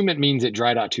assume it means it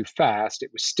dried out too fast. It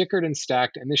was stickered and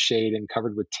stacked in the shade and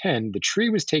covered with tin. The tree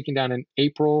was taken down in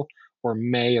April or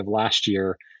May of last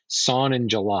year, sawn in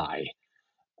July.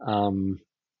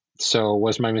 So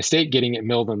was my mistake getting it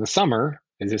milled in the summer?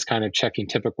 Is this kind of checking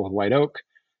typical with white oak?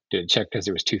 Did it check because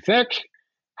it was too thick?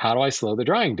 How do I slow the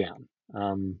drying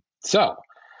down? So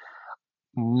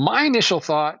my initial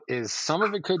thought is some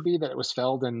of it could be that it was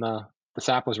felled and the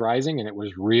sap was rising and it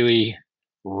was really,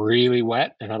 really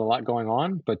wet and had a lot going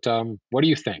on. But what do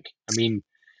you think? I mean,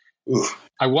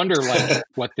 I wonder like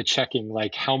what the checking,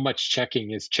 like how much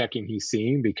checking is checking he's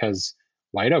seeing, because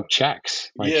white oak checks.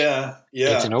 Like, yeah.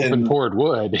 It's an open poured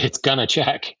wood. It's gonna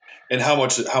check. And how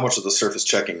much of the surface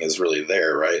checking is really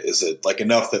there, right? Is it like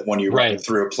enough that when you run it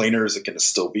through a planer, is it going to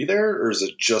still be there? Or is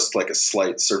it just like a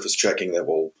slight surface checking that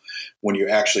will, when you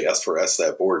actually S4S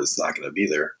that board, it's not going to be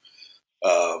there?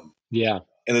 Yeah.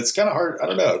 And it's kind of hard. I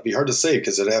don't know. It'd be hard to say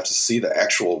because I'd have to see the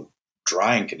actual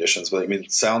drying conditions. But I mean,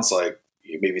 it sounds like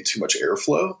maybe too much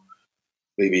airflow.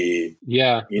 Maybe,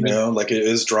 like it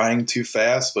is drying too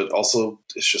fast, but also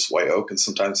it's just white oak. And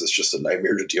sometimes it's just a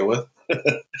nightmare to deal with.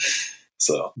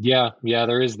 So yeah,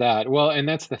 there is that. Well, and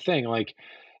that's the thing. Like,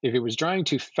 if it was drying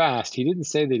too fast, he didn't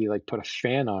say that he like put a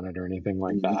fan on it or anything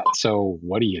like that. So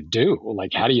what do you do?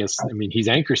 Like, how do you? I mean, he's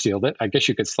anchor sealed it. I guess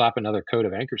you could slap another coat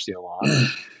of anchor seal on.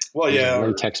 Well, yeah,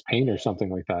 latex paint or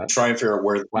something like that. Try and figure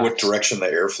out what direction the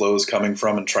airflow is coming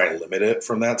from, and try and limit it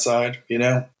from that side.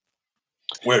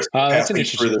 Where it's that's an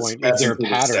interesting point. Is there a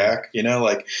pattern? Stack,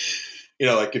 like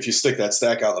if you stick that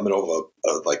stack out in the middle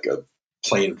of a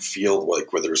plain field,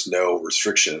 like where there's no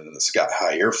restriction and it's got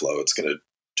high airflow, it's going to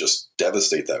just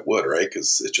devastate that wood, right?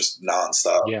 Because it's just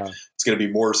nonstop. Yeah, it's going to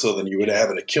be more so than you would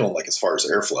have in a kiln, like as far as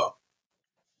airflow.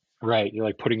 Right, you're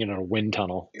like putting it in a wind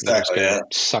tunnel. Exactly.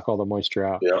 Suck all the moisture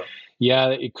out. Yeah. Yeah,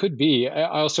 it could be. I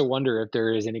also wonder if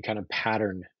there is any kind of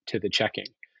pattern to the checking.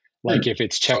 Like if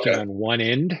it's checking on one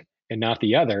end and not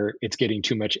the other, it's getting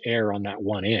too much air on that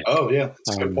one end. Oh yeah,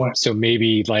 that's a good point. So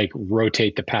maybe like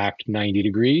rotate the pack 90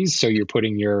 degrees. So you're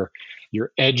putting your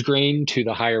edge grain to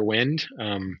the higher wind.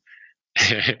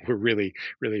 We're really,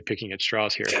 really picking at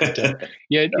straws here. But,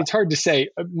 it's hard to say.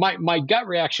 My gut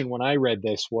reaction when I read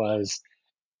this was,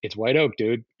 it's white oak,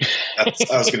 dude. I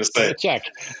was going to say, check.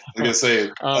 I was going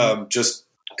to say, just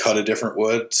cut a different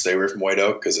wood, stay away from white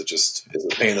oak because it just is a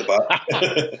pain in the butt.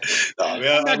 I'm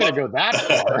not going to go that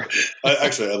far.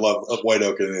 I love white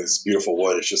oak and it's beautiful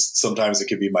wood. It's just sometimes it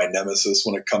can be my nemesis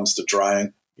when it comes to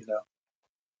drying.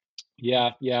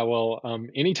 Yeah. Well,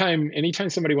 anytime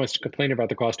somebody wants to complain about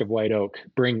the cost of white oak,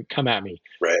 come at me,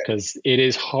 right? Because it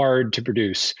is hard to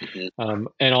produce, and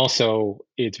also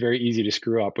it's very easy to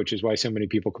screw up, which is why so many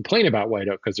people complain about white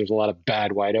oak, because there's a lot of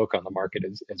bad white oak on the market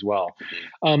as well.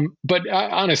 But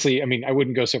honestly, I mean, I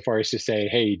wouldn't go so far as to say,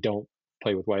 hey, don't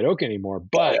play with white oak anymore,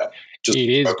 but it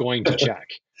is going to check.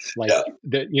 Like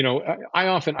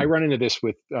I run into this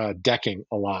with decking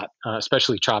a lot,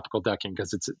 especially tropical decking,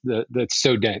 because that's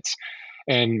so dense.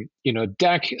 And a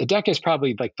deck is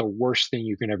probably like the worst thing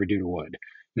you can ever do to wood.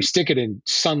 You stick it in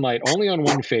sunlight only on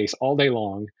one face all day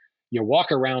long. You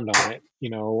walk around on it.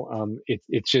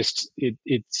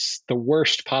 It's the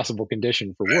worst possible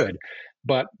condition for wood.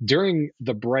 But during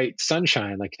the bright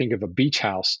sunshine, like think of a beach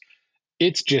house,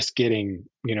 it's just getting,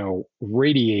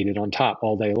 radiated on top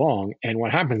all day long. And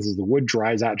what happens is the wood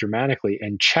dries out dramatically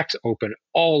and checks open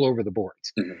all over the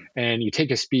boards. Mm-hmm. And you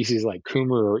take a species like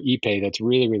Kummer or Ipe that's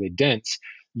really, really dense,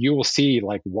 you will see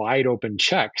like wide open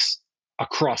checks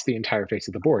across the entire face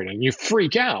of the board, and you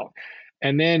freak out.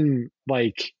 And then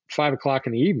like 5 o'clock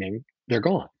in the evening, they're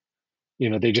gone.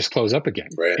 They just close up again,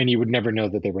 right. And you would never know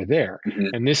that they were there. Mm-hmm.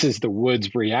 And this is the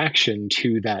wood's reaction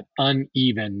to that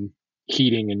uneven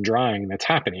heating and drying that's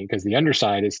happening, because the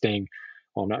underside is staying,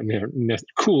 well, not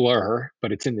cooler,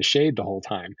 but it's in the shade the whole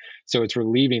time. So it's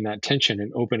relieving that tension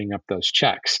and opening up those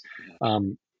checks.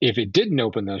 If it didn't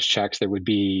open those checks, there would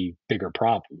be bigger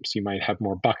problems. You might have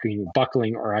more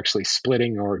buckling or actually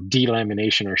splitting or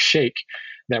delamination or shake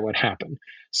that would happen.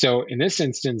 So in this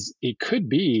instance, it could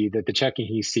be that the checking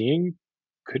he's seeing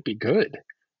could be good.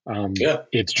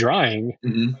 It's drying,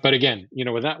 mm-hmm. but again,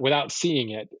 without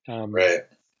seeing it, right.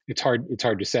 It's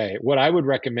hard to say. What I would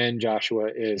recommend, Joshua,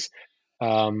 is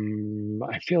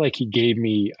I feel like he gave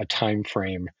me a time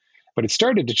frame, but it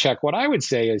started to check. What I would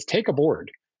say is take a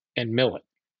board and mill it.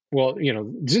 Well,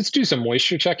 just do some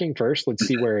moisture checking first. Let's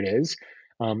see where it is.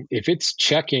 If it's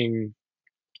checking,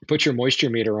 put your moisture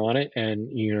meter on it and,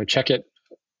 check it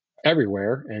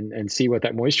everywhere and see what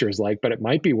that moisture is like. But it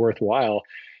might be worthwhile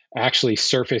actually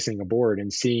surfacing a board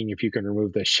and seeing if you can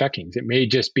remove those checkings. It may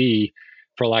just be,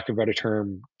 for lack of a better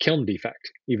term, kiln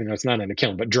defect, even though it's not in a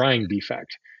kiln, but drying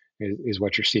defect is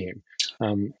what you're seeing.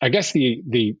 I guess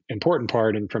the important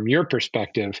part, and from your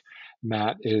perspective,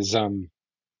 Matt, is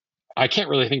I can't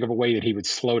really think of a way that he would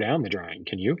slow down the drying.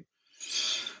 Can you?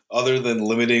 Other than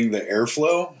limiting the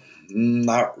airflow?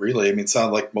 Not really. I mean, it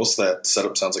sounds like most of that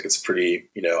setup sounds like it's pretty,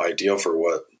 ideal for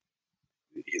what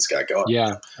he's got going.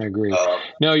 Yeah, I agree.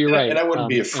 No, you're right. And I wouldn't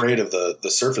be afraid of the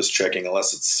surface checking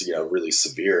unless it's, really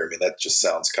severe. I mean, that just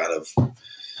sounds kind of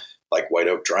like white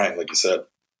oak drying, like you said.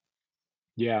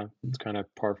 Yeah, it's kind of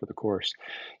par for the course.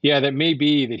 Yeah, that may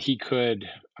be that he could,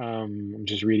 I'm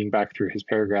just reading back through his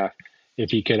paragraph, if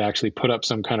he could actually put up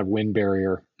some kind of wind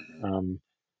barrier, and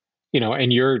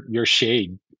your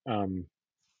shade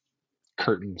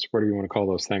curtains, what do you want to call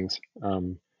those things?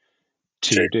 That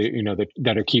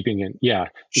are keeping it,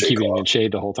 keeping it in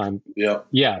shade the whole time.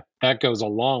 Yeah, that goes a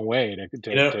long way to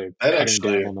cutting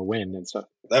down on the wind and stuff.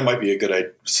 That might be a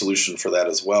good solution for that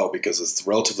as well, because it's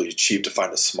relatively cheap to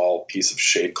find a small piece of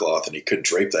shade cloth, and you could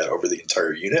drape that over the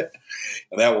entire unit,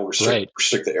 and that will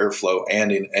restrict the airflow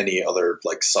and in any other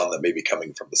like sun that may be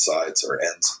coming from the sides or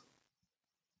ends.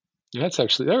 That's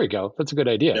actually, there we go. That's a good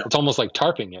idea. Yeah. It's almost like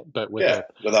tarping it, but without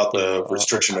the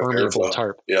restriction of airflow.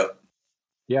 Tarp. Yeah.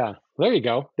 Yeah. There you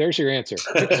go. There's your answer.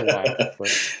 It took us a while. But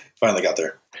finally got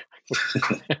there.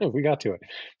 We got to it.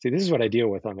 See, this is what I deal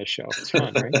with on this show. It's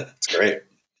fun, right? It's great.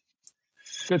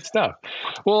 Good stuff.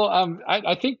 Well,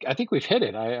 I think we've hit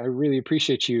it. I really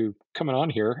appreciate you coming on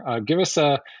here. Give us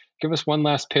one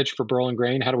last pitch for Burl and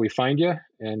Grain. How do we find you?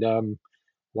 And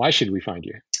why should we find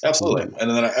you? Absolutely.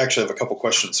 And then I actually have a couple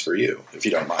questions for you, if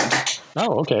you don't mind.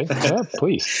 Oh, okay. Yeah,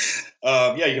 please.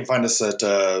 You can find us at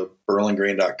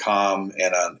burlandgrain.com,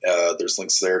 and there's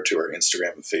links there to our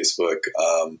Instagram and Facebook.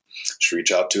 Just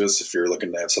reach out to us if you're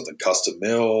looking to have something custom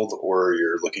milled, or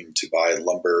you're looking to buy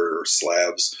lumber or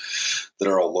slabs that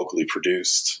are all locally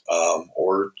produced,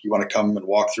 or you want to come and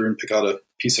walk through and pick out a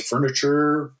piece of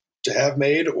furniture to have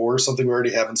made or something we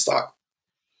already have in stock.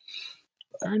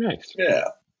 Very nice. Yeah.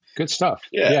 Good stuff.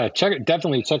 Yeah.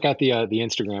 Definitely check out the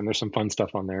Instagram. There's some fun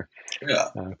stuff on there. Yeah.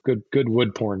 Good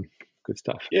wood porn. Good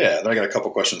stuff. Yeah. Then I got a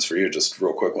couple questions for you, just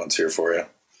real quick ones here for you.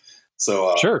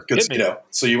 So, sure.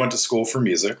 So you went to school for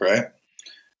music, right?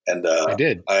 And I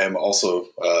did. I am also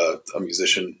a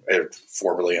musician,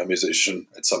 formerly a musician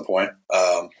at some point.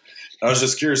 I was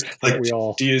just curious, like, we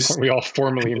all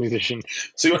formerly a musician?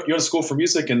 So you went to school for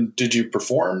music, and did you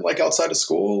perform like outside of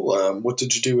school? What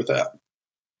did you do with that?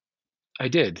 I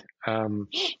did. I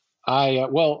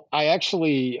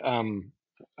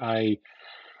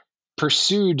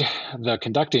pursued the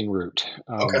conducting route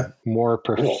more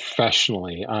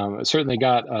professionally. Certainly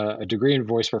got a degree in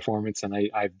voice performance, and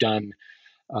I've done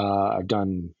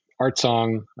art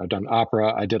song. I've done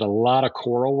opera. I did a lot of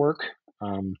choral work.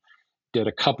 Did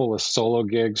a couple of solo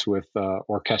gigs with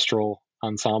orchestral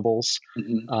ensembles,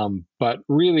 but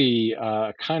really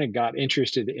kind of got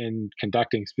interested in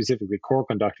conducting, specifically choral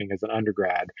conducting, as an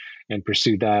undergrad, and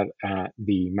pursued that at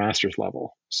the master's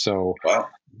level. So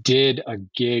did a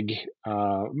gig,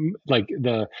 like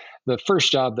the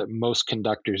first job that most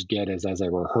conductors get is as a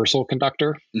rehearsal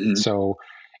conductor. So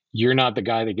you're not the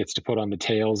guy that gets to put on the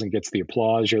tails and gets the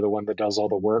applause. You're the one that does all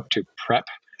the work to prep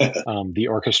the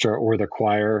orchestra or the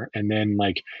choir. And then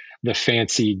like the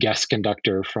fancy guest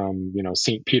conductor from,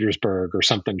 St. Petersburg or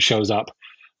something shows up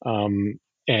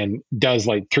and does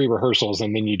like 3 rehearsals,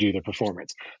 and then you do the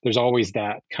performance. There's always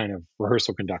that kind of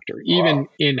rehearsal conductor. Even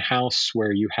in-house,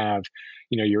 where you have,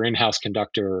 your in-house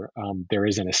conductor, there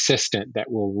is an assistant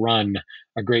that will run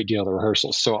a great deal of the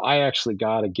rehearsals. So I actually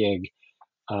got a gig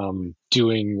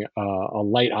doing a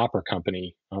light opera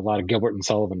company, a lot of Gilbert and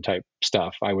Sullivan type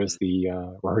stuff. I was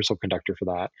the rehearsal conductor for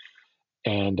that.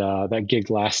 And that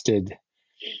gig lasted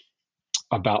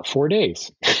about 4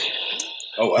 days.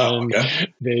 Oh, wow. And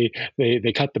okay.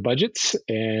 they cut the budgets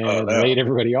and laid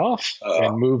everybody off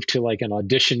and moved to like an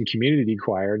audition community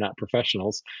choir, not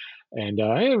professionals. And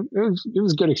it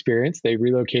was a good experience. They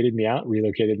relocated me out,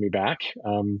 relocated me back.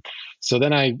 So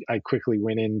then I quickly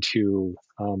went into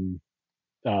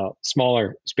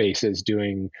smaller spaces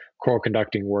doing choral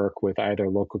conducting work with either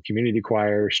local community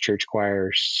choirs, church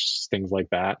choirs, things like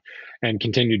that, and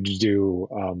continued to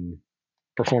do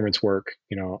performance work,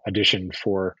 audition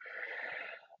for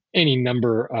any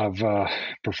number of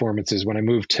performances. When I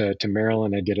moved to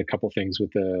Maryland, I did a couple things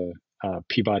with the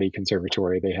Peabody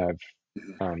Conservatory. They have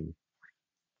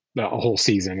a whole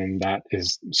season, and that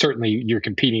is certainly, you're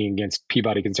competing against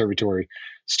Peabody Conservatory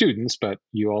students, but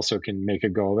you also can make a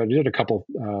go of it. I did a couple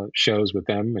shows with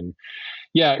them, and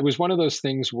yeah, it was one of those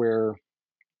things where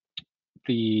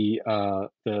the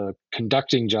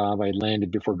conducting job I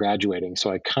landed before graduating,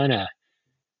 so I kind of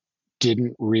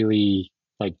didn't really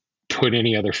like put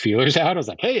any other feelers out. I was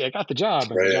like, hey, I got the job,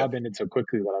 and the job ended so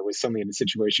quickly that I was suddenly in a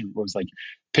situation where it was like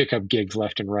pick up gigs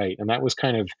left and right, and that was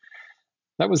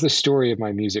the story of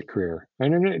my music career.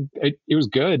 And it was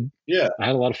good. Yeah. I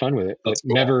had a lot of fun with it. But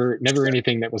cool. Never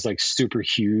anything that was like super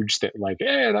huge that like,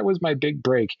 that was my big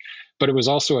break. But it was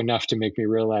also enough to make me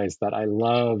realize that I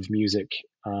love music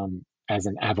as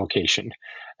an avocation.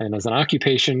 And as an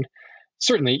occupation,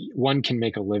 certainly one can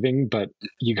make a living, but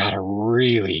you got to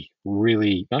really,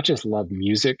 really not just love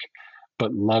music,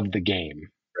 but love the game.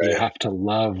 Right. You have to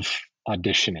love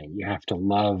auditioning. You have to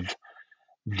love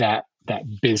that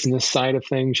business side of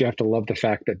things. You have to love the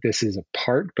fact that this is a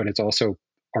part, but it's also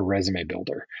a resume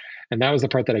builder. And that was the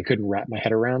part that I couldn't wrap my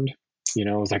head around.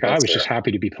 I was like, I was just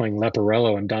happy to be playing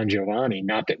Leporello and Don Giovanni,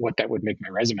 not that what that would make my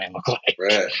resume look like.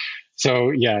 Right.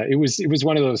 So yeah, it was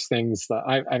one of those things that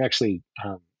I've actually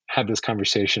had this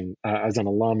conversation as an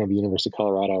alum of the University of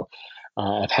Colorado.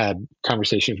 I've had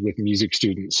conversations with music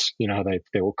students, how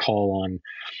they will call on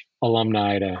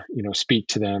alumni to, speak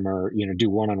to them or, do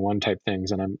one-on-one type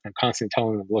things. And I'm constantly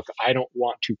telling them, look, I don't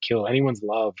want to kill anyone's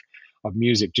love of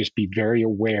music. Just be very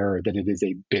aware that it is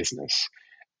a business,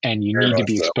 and you need to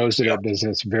be exposed to that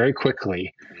business very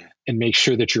quickly and make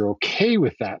sure that you're okay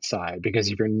with that side, because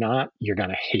if you're not, you're going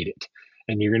to hate it,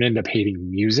 and you're going to end up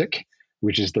hating music,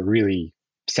 which is the really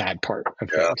sad part of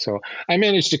things. So I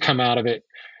managed to come out of it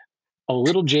a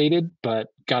little jaded, but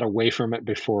got away from it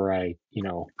before I,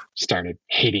 started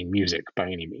hating music by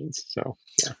any means. So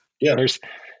yeah.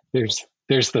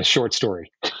 There's the short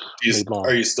story.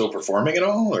 Are you still performing at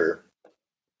all, or?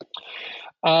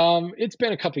 It's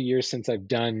been a couple of years since I've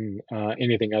done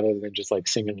anything other than just like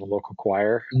singing in the local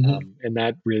choir, and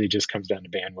that really just comes down to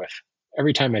bandwidth.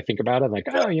 Every time I think about it, I'm like,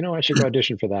 I should go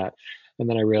audition for that. And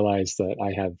then I realize that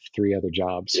I have 3 other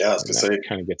jobs. Yeah, I was going to say,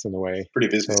 kind of gets in the way. Pretty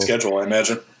busy schedule, I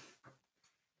imagine.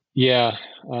 Yeah.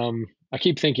 I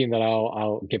keep thinking that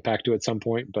I'll get back to it at some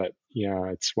point, but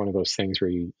it's one of those things where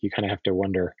you kind of have to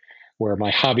wonder where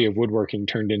my hobby of woodworking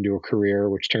turned into a career,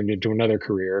 which turned into another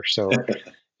career. So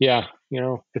yeah,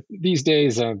 these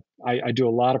days I do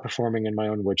a lot of performing in my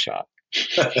own wood shop.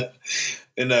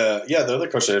 And the other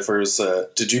question I had for is,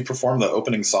 did you perform the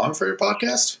opening song for your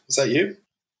podcast? Was that you?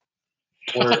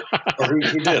 Or who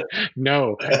did?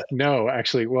 No,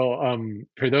 actually. Well,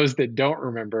 for those that don't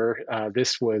remember,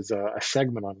 this was a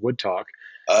segment on Wood Talk,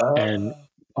 and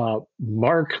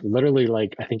Mark literally,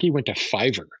 I think he went to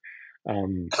Fiverr,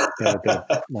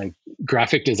 the like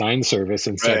graphic design service,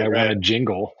 and said, I want a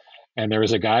jingle. And there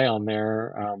was a guy on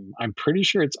there. I'm pretty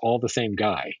sure it's all the same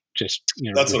guy, just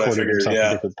that's what I figured. In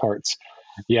different parts.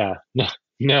 Yeah.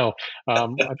 No. I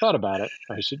thought about it.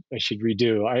 I should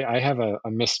redo. I have a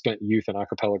misspent youth and a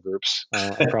cappella groups.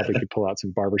 I probably could pull out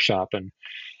some barbershop and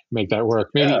make that work.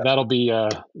 Maybe that'll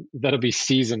be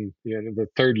season, the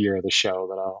 3rd year of the show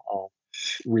that I'll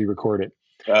re-record it.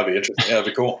 That'd be interesting. Yeah, that'd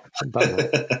be cool.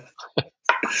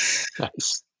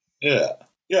 Nice. Yeah.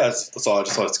 Yeah, that's all. I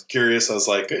just was curious. I was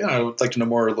like, I would like to know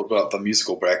more a little bit about the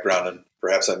musical background, and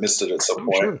perhaps I missed it at some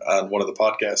point on one of the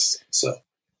podcasts. So,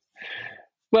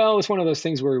 well, it's one of those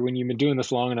things where when you've been doing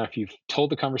this long enough, you've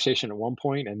told the conversation at one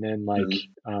point, and then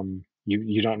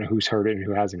you don't know who's heard it and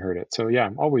who hasn't heard it. So yeah,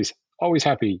 I'm always always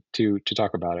happy to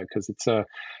talk about it, because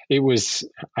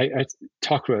I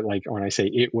talk about, like, when I say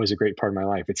it was a great part of my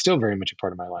life, it's still very much a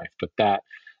part of my life. But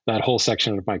that whole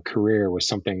section of my career was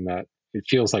something that it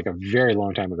feels like a very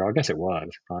long time ago. I guess it was,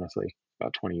 honestly,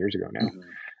 about 20 years ago now.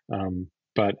 Mm-hmm.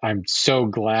 But I'm so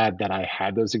glad that I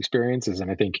had those experiences. And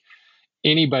I think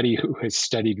anybody who has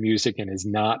studied music and is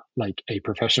not like a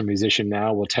professional musician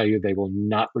now will tell you they will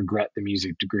not regret the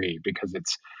music degree, because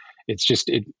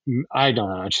I don't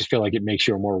know. I just feel like it makes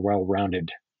you a more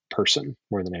well-rounded person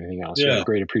more than anything else. You have a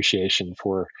great appreciation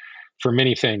for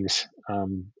many things.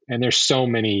 And there's so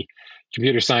many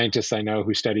computer scientists I know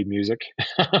who studied music,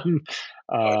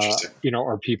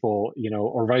 or people,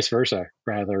 or vice versa,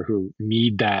 rather, who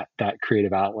need that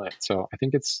creative outlet. So I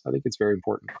think it's very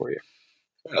important for you.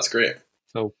 Yeah, that's great.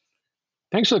 So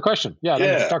thanks for the question. Yeah,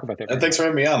 let's talk about that. And thanks for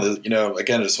having me on.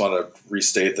 Again, I just want to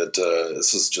restate that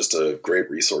this is just a great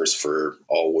resource for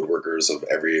all woodworkers of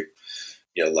every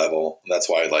level. And that's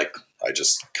why I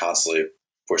just constantly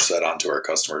push that onto our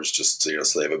customers, just so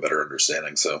they have a better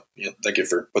understanding. So thank you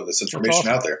for putting this information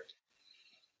out there.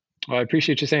 Well, I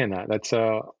appreciate you saying that. That's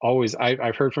always,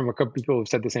 I've heard from a couple people who've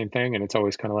said the same thing, and it's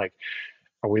always kind of like,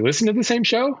 are we listening to the same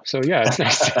show? So yeah, it's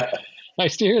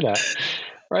nice to hear that.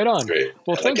 Right on. Great.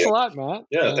 Well, thanks a lot, Matt.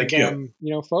 Yeah, thank you.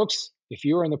 Folks, if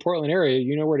you are in the Portland area,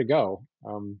 you know where to go.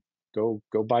 Go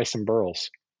buy some Burls,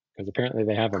 because apparently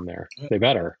they have them there. They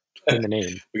better, in the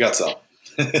name. We got some.